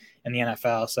 22nd in the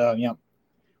NFL. So,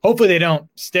 hopefully they don't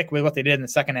stick with what they did in the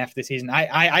second half of the season.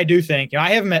 I do think,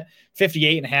 I have them at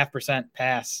 58.5%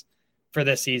 pass for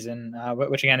this season,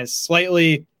 which again is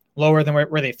slightly lower than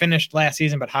where they finished last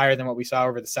season, but higher than what we saw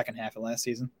over the second half of last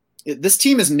season. This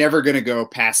team is never going to go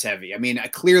pass heavy. I mean,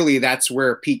 clearly that's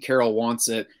where Pete Carroll wants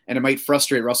it, and it might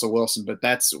frustrate Russell Wilson, but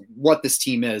that's what this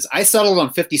team is. I settled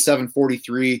on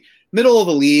 57-43, middle of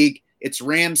the league. It's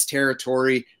Rams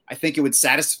territory. I think it would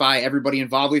satisfy everybody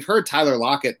involved. We've heard Tyler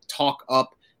Lockett talk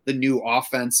up the new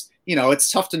offense.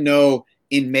 It's tough to know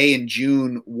in May and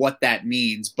June what that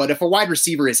means, but if a wide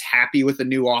receiver is happy with the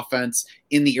new offense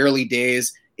in the early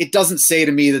days, it doesn't say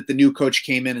to me that the new coach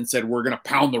came in and said, we're going to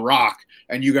pound the rock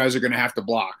and you guys are going to have to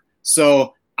block.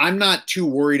 So I'm not too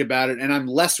worried about it. And I'm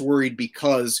less worried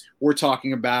because we're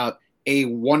talking about a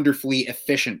wonderfully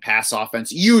efficient pass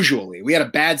offense. Usually we had a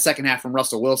bad second half from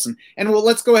Russell Wilson. And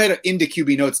let's go ahead into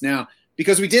QB notes now,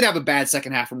 because we did have a bad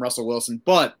second half from Russell Wilson.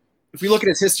 But if we look at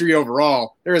his history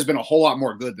overall, there has been a whole lot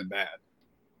more good than bad.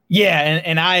 Yeah,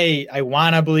 and I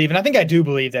want to believe, and I think I do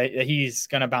believe that he's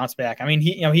going to bounce back. I mean,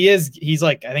 he's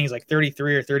like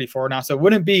 33 or 34 now, so it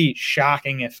wouldn't be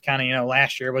shocking if kind of,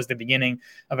 last year was the beginning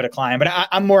of a decline. But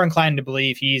I'm more inclined to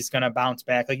believe he's going to bounce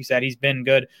back. Like you said, he's been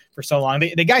good for so long.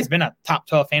 The guy's been a top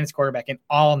 12 fantasy quarterback in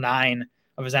all 9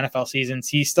 of his NFL seasons.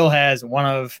 He still has one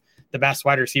of the best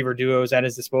wide receiver duos at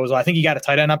his disposal. I think he got a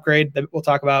tight end upgrade that we'll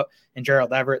talk about in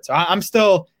Gerald Everett. So I'm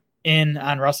still in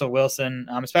on Russell Wilson,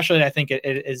 especially I think it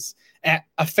is at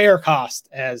a fair cost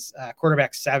as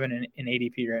quarterback 7 in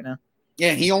ADP right now.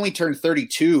 Yeah, he only turned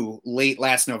 32 late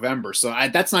last November, so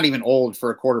that's not even old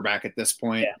for a quarterback at this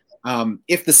point. Yeah.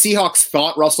 If the Seahawks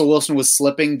thought Russell Wilson was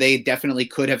slipping, they definitely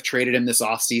could have traded him this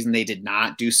offseason. They did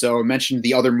not do so. I mentioned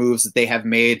the other moves that they have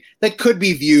made that could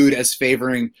be viewed as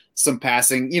favoring some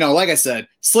passing. Like I said,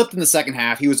 slipped in the second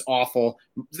half. He was awful.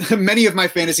 Many of my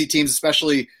fantasy teams,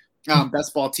 especially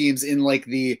best ball teams in like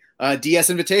the DS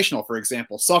Invitational, for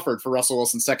example, suffered for Russell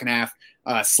Wilson's second half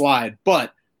slide.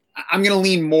 But I'm going to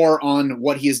lean more on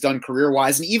what he has done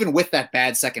career-wise. And even with that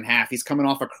bad second half, he's coming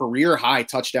off a career-high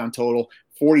touchdown total,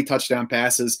 40 touchdown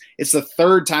passes. It's the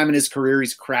 3rd time in his career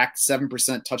he's cracked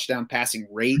 7% touchdown passing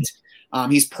rate.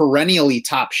 He's perennially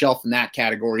top shelf in that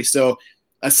category. So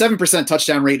a 7%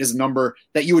 touchdown rate is a number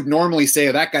that you would normally say,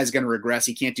 oh, that guy's going to regress.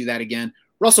 He can't do that again.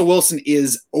 Russell Wilson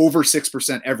is over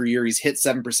 6% every year. He's hit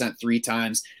 7% 3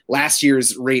 times. Last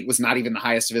year's rate was not even the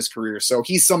highest of his career. So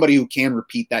he's somebody who can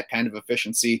repeat that kind of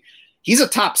efficiency. He's a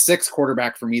top 6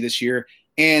 quarterback for me this year.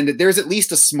 And there's at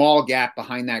least a small gap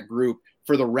behind that group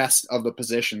for the rest of the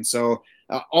position. So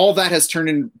all that has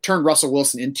turned Russell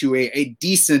Wilson into a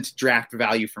decent draft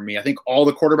value for me. I think all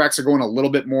the quarterbacks are going a little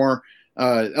bit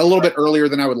earlier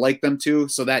than I would like them to.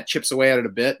 So that chips away at it a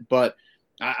bit, but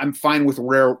I'm fine with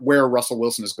where Russell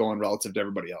Wilson is going relative to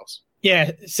everybody else.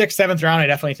 Yeah, 6th, 7th round, I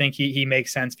definitely think he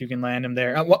makes sense if you can land him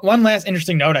there. One last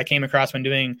interesting note I came across when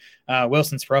doing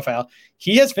Wilson's profile.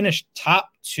 He has finished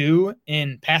top 2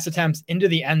 in pass attempts into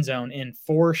the end zone in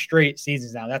 4 straight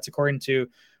seasons now. That's according to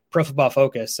Pro Football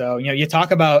Focus. So, you talk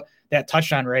about that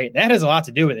touchdown rate. That has a lot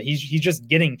to do with it. He's just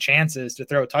getting chances to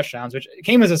throw touchdowns, which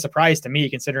came as a surprise to me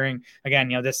considering, again,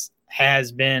 this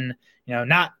has been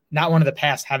not one of the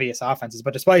pass heaviest offenses,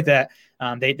 but despite that,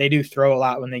 they do throw a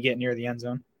lot when they get near the end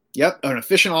zone. Yep, an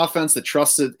efficient offense that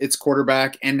trusts its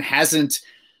quarterback and hasn't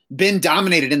been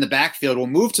dominated in the backfield. We'll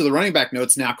move to the running back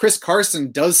notes now. Chris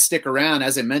Carson does stick around,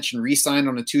 as I mentioned, re-signed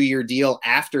on a 2-year deal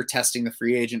after testing the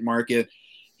free agent market.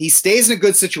 He stays in a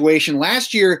good situation.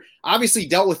 Last year, obviously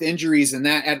dealt with injuries, and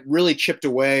that had really chipped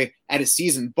away at his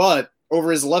season. But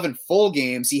over his 11 full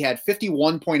games, he had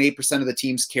 51.8% of the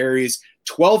team's carries,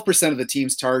 12% of the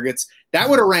team's targets. That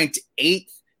would have ranked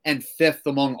 8th and 5th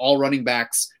among all running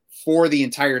backs for the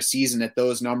entire season at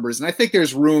those numbers. And I think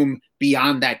there's room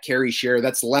beyond that carry share.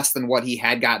 That's less than what he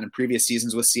had gotten in previous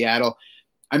seasons with Seattle.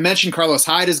 I mentioned Carlos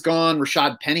Hyde is gone.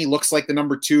 Rashad Penny looks like the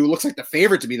number 2, looks like the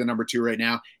favorite to be the number 2 right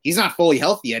now. He's not fully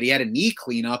healthy yet. He had a knee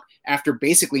cleanup after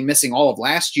basically missing all of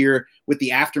last year with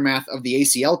the aftermath of the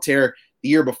ACL tear the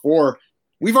year before.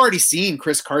 We've already seen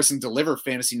Chris Carson deliver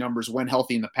fantasy numbers when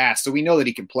healthy in the past, so we know that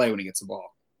he can play when he gets the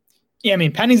ball. Yeah, I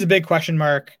mean, Penny's a big question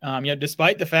mark.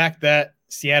 Despite the fact that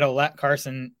Seattle let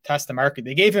Carson test the market,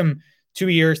 they gave him 2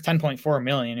 years, $10.4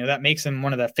 million. That makes him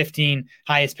one of the 15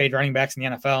 highest paid running backs in the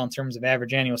NFL in terms of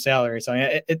average annual salary. So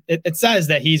it says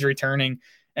that he's returning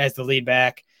as the lead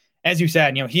back. As you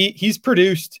said, he's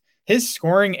produced his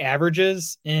scoring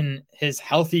averages in his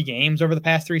healthy games over the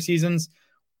past 3 seasons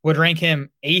would rank him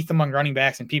 8th among running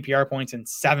backs in PPR points and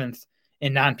 7th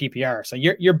in non-PPR. So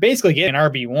you're basically getting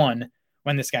RB1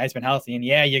 when this guy's been healthy. And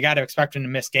yeah, you got to expect him to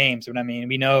miss games. But I mean,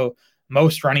 we know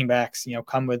most running backs,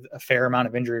 come with a fair amount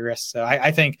of injury risk. So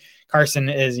I think Carson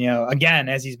is, again,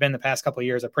 as he's been the past couple of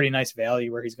years, a pretty nice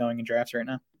value where he's going in drafts right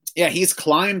now. Yeah, he's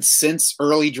climbed since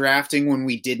early drafting when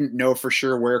we didn't know for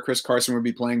sure where Chris Carson would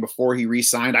be playing before he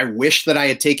re-signed. I wish that I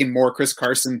had taken more Chris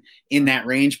Carson in that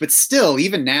range, but still,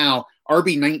 even now,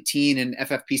 RB19 in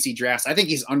FFPC drafts, I think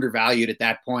he's undervalued at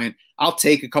that point. I'll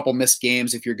take a couple missed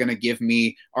games if you're going to give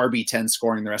me RB10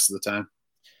 scoring the rest of the time.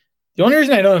 The only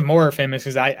reason I don't have more of him is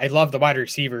because I love the wide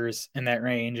receivers in that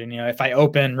range. And, if I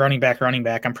open running back,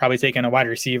 I'm probably taking a wide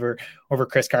receiver over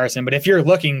Chris Carson. But if you're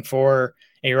looking for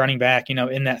a running back, in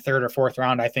that 3rd or 4th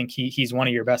round, I think he's one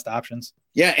of your best options.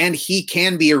 Yeah, and he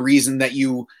can be a reason that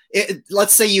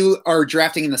let's say you are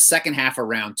drafting in the second half of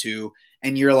round 2,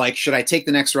 and you're like, should I take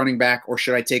the next running back or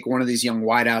should I take one of these young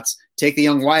wideouts? Take the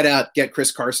young wideout, get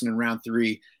Chris Carson in round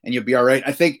 3, and you'll be all right.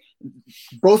 I think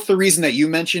both the reason that you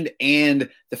mentioned and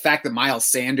the fact that Miles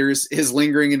Sanders is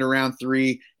lingering into round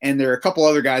 3, and there are a couple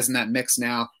other guys in that mix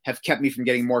now, have kept me from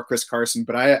getting more Chris Carson.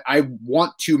 But I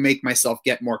want to make myself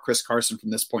get more Chris Carson from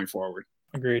this point forward.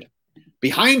 Agreed.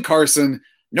 Behind Carson,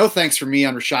 no thanks for me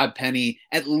on Rashad Penny,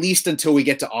 at least until we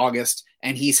get to August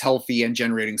and he's healthy and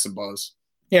generating some buzz.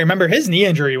 Yeah, remember his knee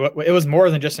injury, it was more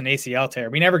than just an ACL tear.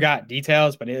 We never got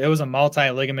details, but it was a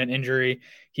multi-ligament injury.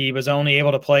 He was only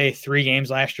able to play 3 games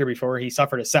last year before he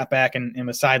suffered a setback and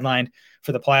was sidelined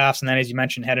for the playoffs. And then, as you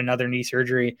mentioned, had another knee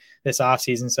surgery this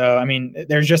offseason. So, I mean,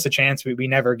 there's just a chance we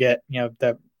never get,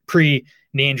 the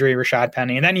pre-knee injury Rashad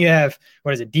Penny. And then you have,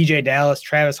 DJ Dallas,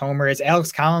 Travis Homer. Is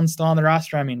Alex Collins still on the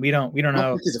roster? I mean, we don't know. I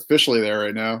think he's officially there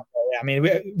right now. I mean,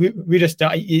 we just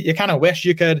don't. You kind of wish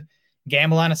you could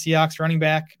gamble on a Seahawks running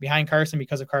back behind Carson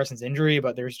because of Carson's injury,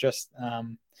 but there's just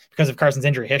because of Carson's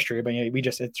injury history. But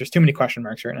it's just too many question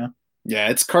marks right now. Yeah,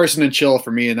 it's Carson and chill for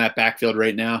me in that backfield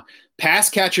right now. Pass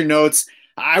catcher notes.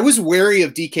 I was wary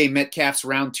of DK Metcalf's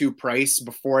round 2 price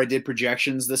before I did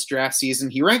projections this draft season.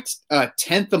 He ranked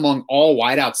 10th among all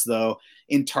wideouts, though,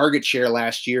 in target share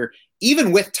last year,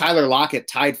 even with Tyler Lockett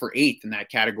tied for 8th in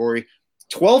that category.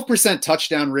 12%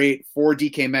 touchdown rate for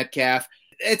DK Metcalf.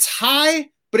 It's high,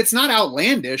 but it's not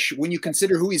outlandish when you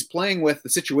consider who he's playing with, the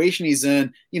situation he's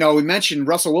in. We mentioned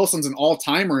Russell Wilson's an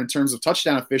all-timer in terms of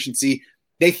touchdown efficiency.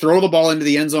 They throw the ball into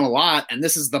the end zone a lot, and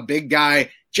this is the big guy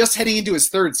just heading into his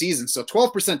 3rd season. So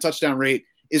 12% touchdown rate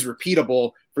is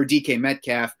repeatable for DK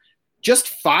Metcalf. Just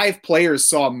 5 players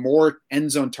saw more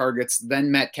end zone targets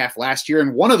than Metcalf last year,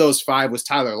 and one of those 5 was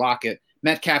Tyler Lockett.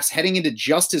 Metcalf's heading into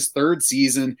just his 3rd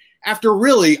season after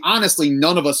really, honestly,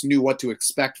 none of us knew what to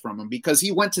expect from him because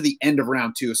he went to the end of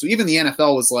round 2. So even the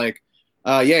NFL was like,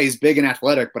 yeah, he's big and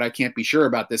athletic, but I can't be sure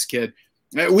about this kid.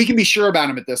 We can be sure about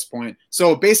him at this point.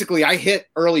 So basically, I hit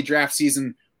early draft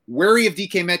season wary of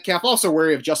DK Metcalf, also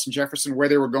wary of Justin Jefferson, where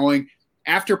they were going.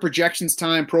 After projections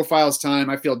time, profiles time,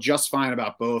 I feel just fine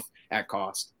about both at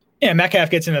cost. Yeah, Metcalf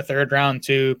gets in the 3rd round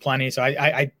too, plenty. So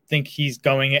I think he's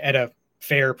going at a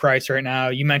fair price right now.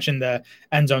 You mentioned the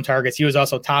end zone targets. He was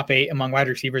also top 8 among wide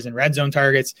receivers in red zone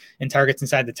targets and targets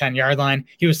inside the 10-yard line.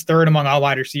 He was 3rd among all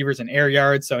wide receivers in air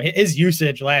yards. So his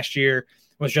usage last year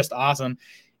was just awesome.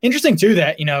 Interesting too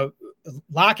that,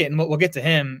 Lockett, and we'll get to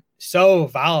him, so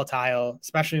volatile,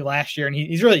 especially last year. And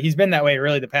he's been that way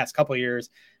really the past couple of years.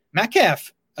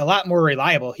 Metcalf, a lot more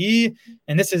reliable.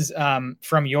 And this is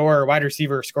from your wide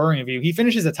receiver scoring review, he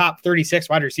finishes a top 36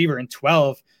 wide receiver in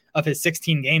 12 of his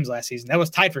 16 games last season. That was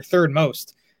tied for third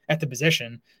most at the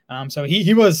position. So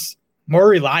he was more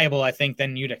reliable, I think,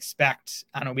 than you'd expect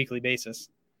on a weekly basis.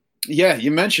 Yeah, you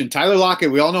mentioned Tyler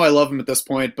Lockett. We all know I love him at this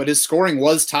point, but his scoring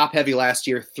was top heavy last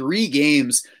year. 3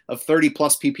 games of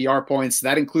 30-plus PPR points.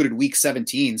 That included week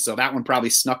 17, so that one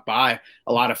probably snuck by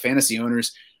a lot of fantasy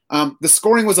owners. The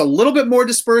scoring was a little bit more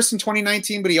dispersed in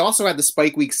 2019, but he also had the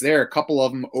spike weeks there, a couple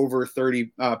of them over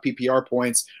 30 PPR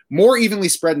points, more evenly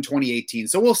spread in 2018.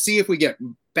 So we'll see if we get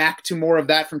back to more of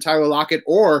that from Tyler Lockett,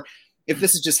 or if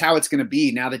this is just how it's going to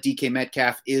be now that DK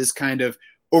Metcalf is kind of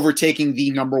overtaking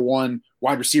the number one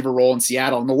wide receiver role in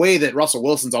Seattle. And the way that Russell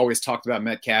Wilson's always talked about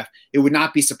Metcalf, it would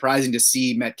not be surprising to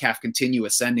see Metcalf continue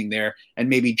ascending there and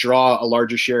maybe draw a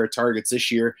larger share of targets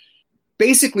this year.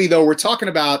 Basically, though, we're talking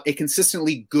about a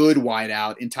consistently good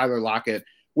wideout in Tyler Lockett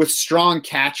with strong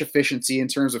catch efficiency in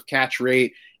terms of catch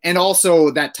rate, and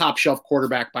also that top shelf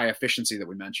quarterback by efficiency that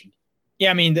we mentioned. Yeah,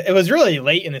 I mean, it was really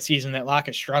late in the season that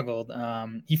Lockett struggled.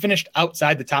 He finished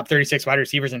outside the top 36 wide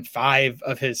receivers in 5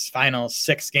 of his final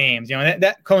 6 games. You know,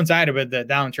 that coincided with the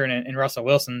downturn in Russell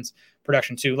Wilson's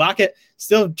production too. Lockett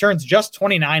still turns just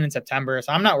 29 in September,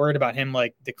 so I'm not worried about him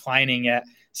like declining yet.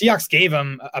 Seahawks gave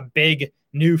him a big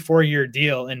new 4-year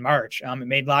deal in March. It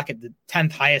made Lockett the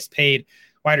 10th highest paid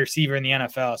wide receiver in the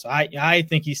NFL. So I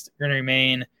think he's going to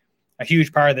remain a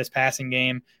huge part of this passing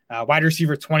game. Wide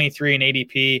receiver 23 in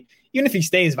ADP. Even if he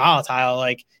stays volatile,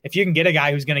 like if you can get a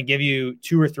guy who's going to give you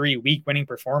 2 or 3 week winning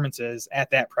performances at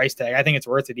that price tag, I think it's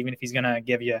worth it, even if he's going to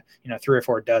give you, 3 or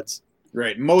 4 duds.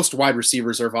 Right. Most wide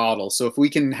receivers are volatile. So if we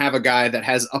can have a guy that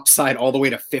has upside all the way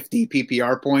to 50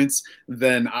 PPR points,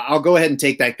 then I'll go ahead and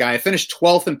take that guy. I finished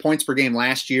 12th in points per game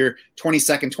last year,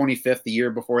 22nd, 25th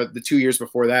the 2 years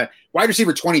before that. Wide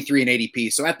receiver 23 in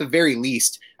ADP. So at the very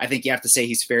least, I think you have to say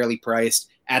he's fairly priced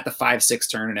at the 5-6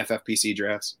 turn in FFPC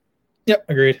drafts. Yep,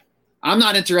 agreed. I'm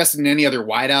not interested in any other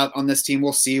wideout on this team.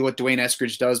 We'll see what Dwayne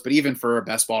Eskridge does, but even for a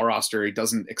best ball roster, he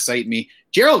doesn't excite me.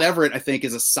 Gerald Everett, I think,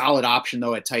 is a solid option,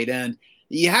 though, at tight end.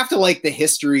 You have to like the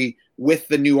history with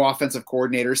the new offensive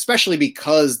coordinator, especially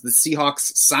because the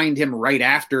Seahawks signed him right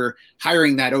after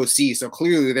hiring that OC. So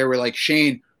clearly they were like,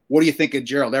 Shane, what do you think of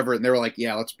Gerald Everett? And they were like,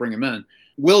 yeah, let's bring him in.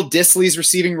 Will Dissly's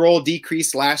receiving role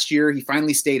decreased last year. He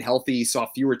finally stayed healthy. He saw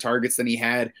fewer targets than he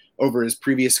had over his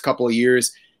previous couple of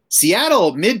years.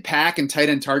 Seattle mid-pack and tight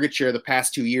end target share the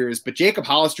past 2 years, but Jacob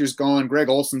Hollister's gone, Greg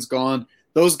Olson's gone.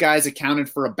 Those guys accounted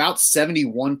for about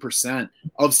 71%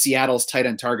 of Seattle's tight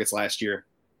end targets last year.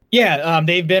 Yeah,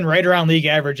 they've been right around league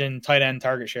average in tight end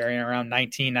target sharing, around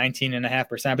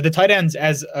 19.5%. But the tight ends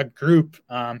as a group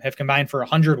have combined for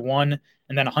 101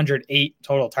 and then 108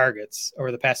 total targets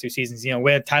over the past 2 seasons,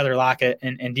 with Tyler Lockett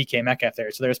and DK Metcalf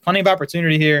there. So there's plenty of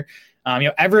opportunity here.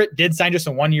 Everett did sign just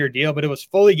a 1-year deal, but it was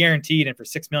fully guaranteed and for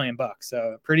 $6 million.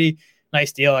 So a pretty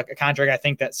nice deal, like a contract I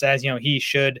think that says, he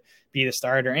should be the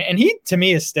starter. And he, to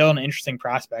me, is still an interesting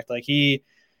prospect. Like he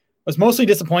was mostly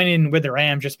disappointing with the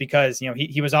Rams just because,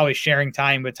 he was always sharing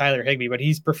time with Tyler Higbee, but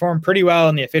he's performed pretty well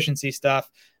in the efficiency stuff.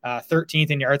 13th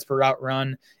in yards per route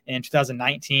run in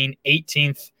 2019,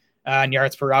 18th in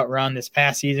yards per route run this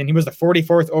past season. He was the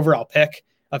 44th overall pick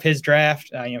of his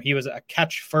draft. He was a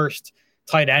catch first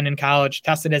tight end in college,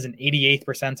 tested as an 88th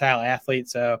percentile athlete.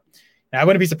 So I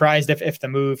wouldn't be surprised if the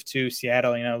move to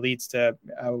Seattle, leads to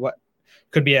what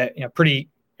could be a pretty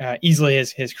easily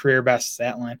his career best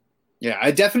stat line. Yeah,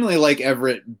 I definitely like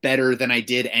Everett better than I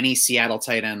did any Seattle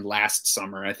tight end last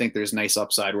summer. I think there's nice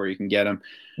upside where you can get him.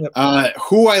 Yep.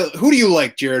 Who do you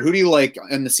like, Jared? Who do you like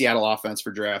in the Seattle offense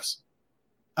for drafts?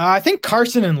 I think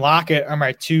Carson and Lockett are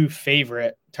my 2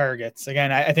 favorite targets.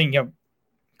 Again, I think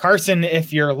Carson,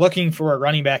 if you're looking for a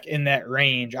running back in that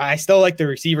range, I still like the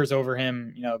receivers over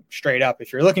him, straight up.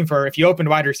 If you opened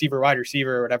wide receiver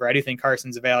or whatever, I do think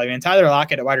Carson's a value. And Tyler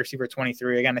Lockett at wide receiver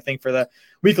 23, again, I think for the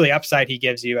weekly upside he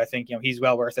gives you, I think, he's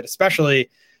well worth it,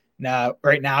 especially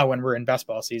right now when we're in best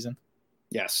ball season.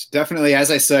 Yes, definitely.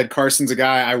 As I said, Carson's a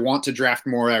guy I want to draft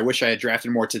more. I wish I had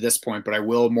drafted more to this point, but I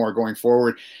will more going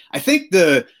forward. I think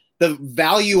the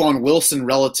value on Wilson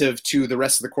relative to the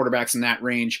rest of the quarterbacks in that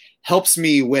range helps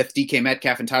me with DK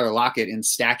Metcalf and Tyler Lockett in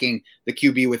stacking the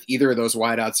QB with either of those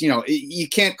wideouts. You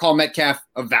can't call Metcalf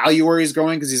a value where he's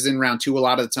going because he's in round 2 a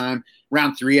lot of the time.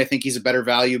 Round 3, I think he's a better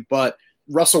value. But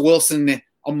Russell Wilson,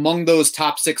 among those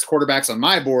top 6 quarterbacks on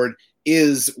my board,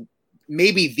 is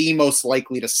maybe the most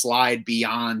likely to slide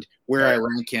beyond where I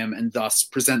rank him and thus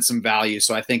present some value.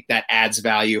 So I think that adds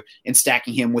value in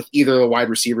stacking him with either of the wide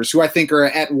receivers who I think are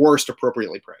at worst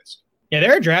appropriately priced. Yeah,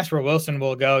 there are drafts where Wilson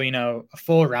will go, a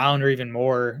full round or even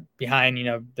more behind,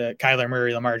 the Kyler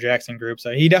Murray, Lamar Jackson group.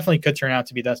 So he definitely could turn out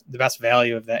to be the best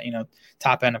value of that,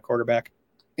 top end of quarterback.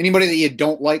 Anybody that you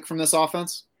don't like from this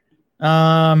offense?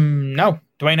 No,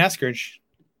 Dwayne Eskridge.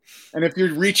 And if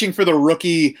you're reaching for the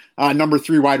rookie number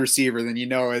 3 wide receiver, then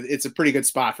it's a pretty good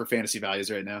spot for fantasy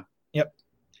values right now. Yep.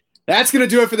 That's going to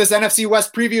do it for this NFC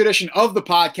West preview edition of the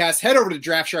podcast. Head over to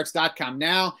DraftSharks.com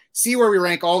now. See where we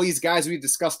rank all these guys we've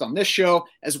discussed on this show,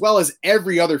 as well as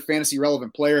every other fantasy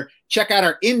relevant player. Check out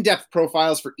our in-depth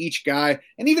profiles for each guy.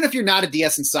 And even if you're not a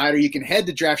DS insider, you can head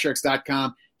to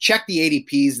DraftSharks.com. Check the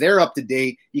ADPs. They're up to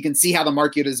date. You can see how the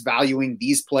market is valuing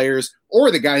these players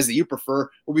or the guys that you prefer.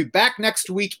 We'll be back next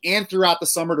week and throughout the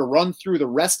summer to run through the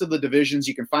rest of the divisions.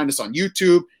 You can find us on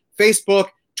YouTube, Facebook,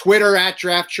 Twitter at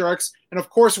DraftSharks, and of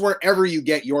course, wherever you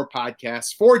get your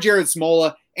podcasts. For Jared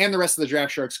Smola and the rest of the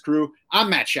Draft Sharks crew,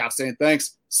 I'm Matt Schauf saying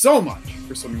thanks so much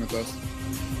for swimming with us.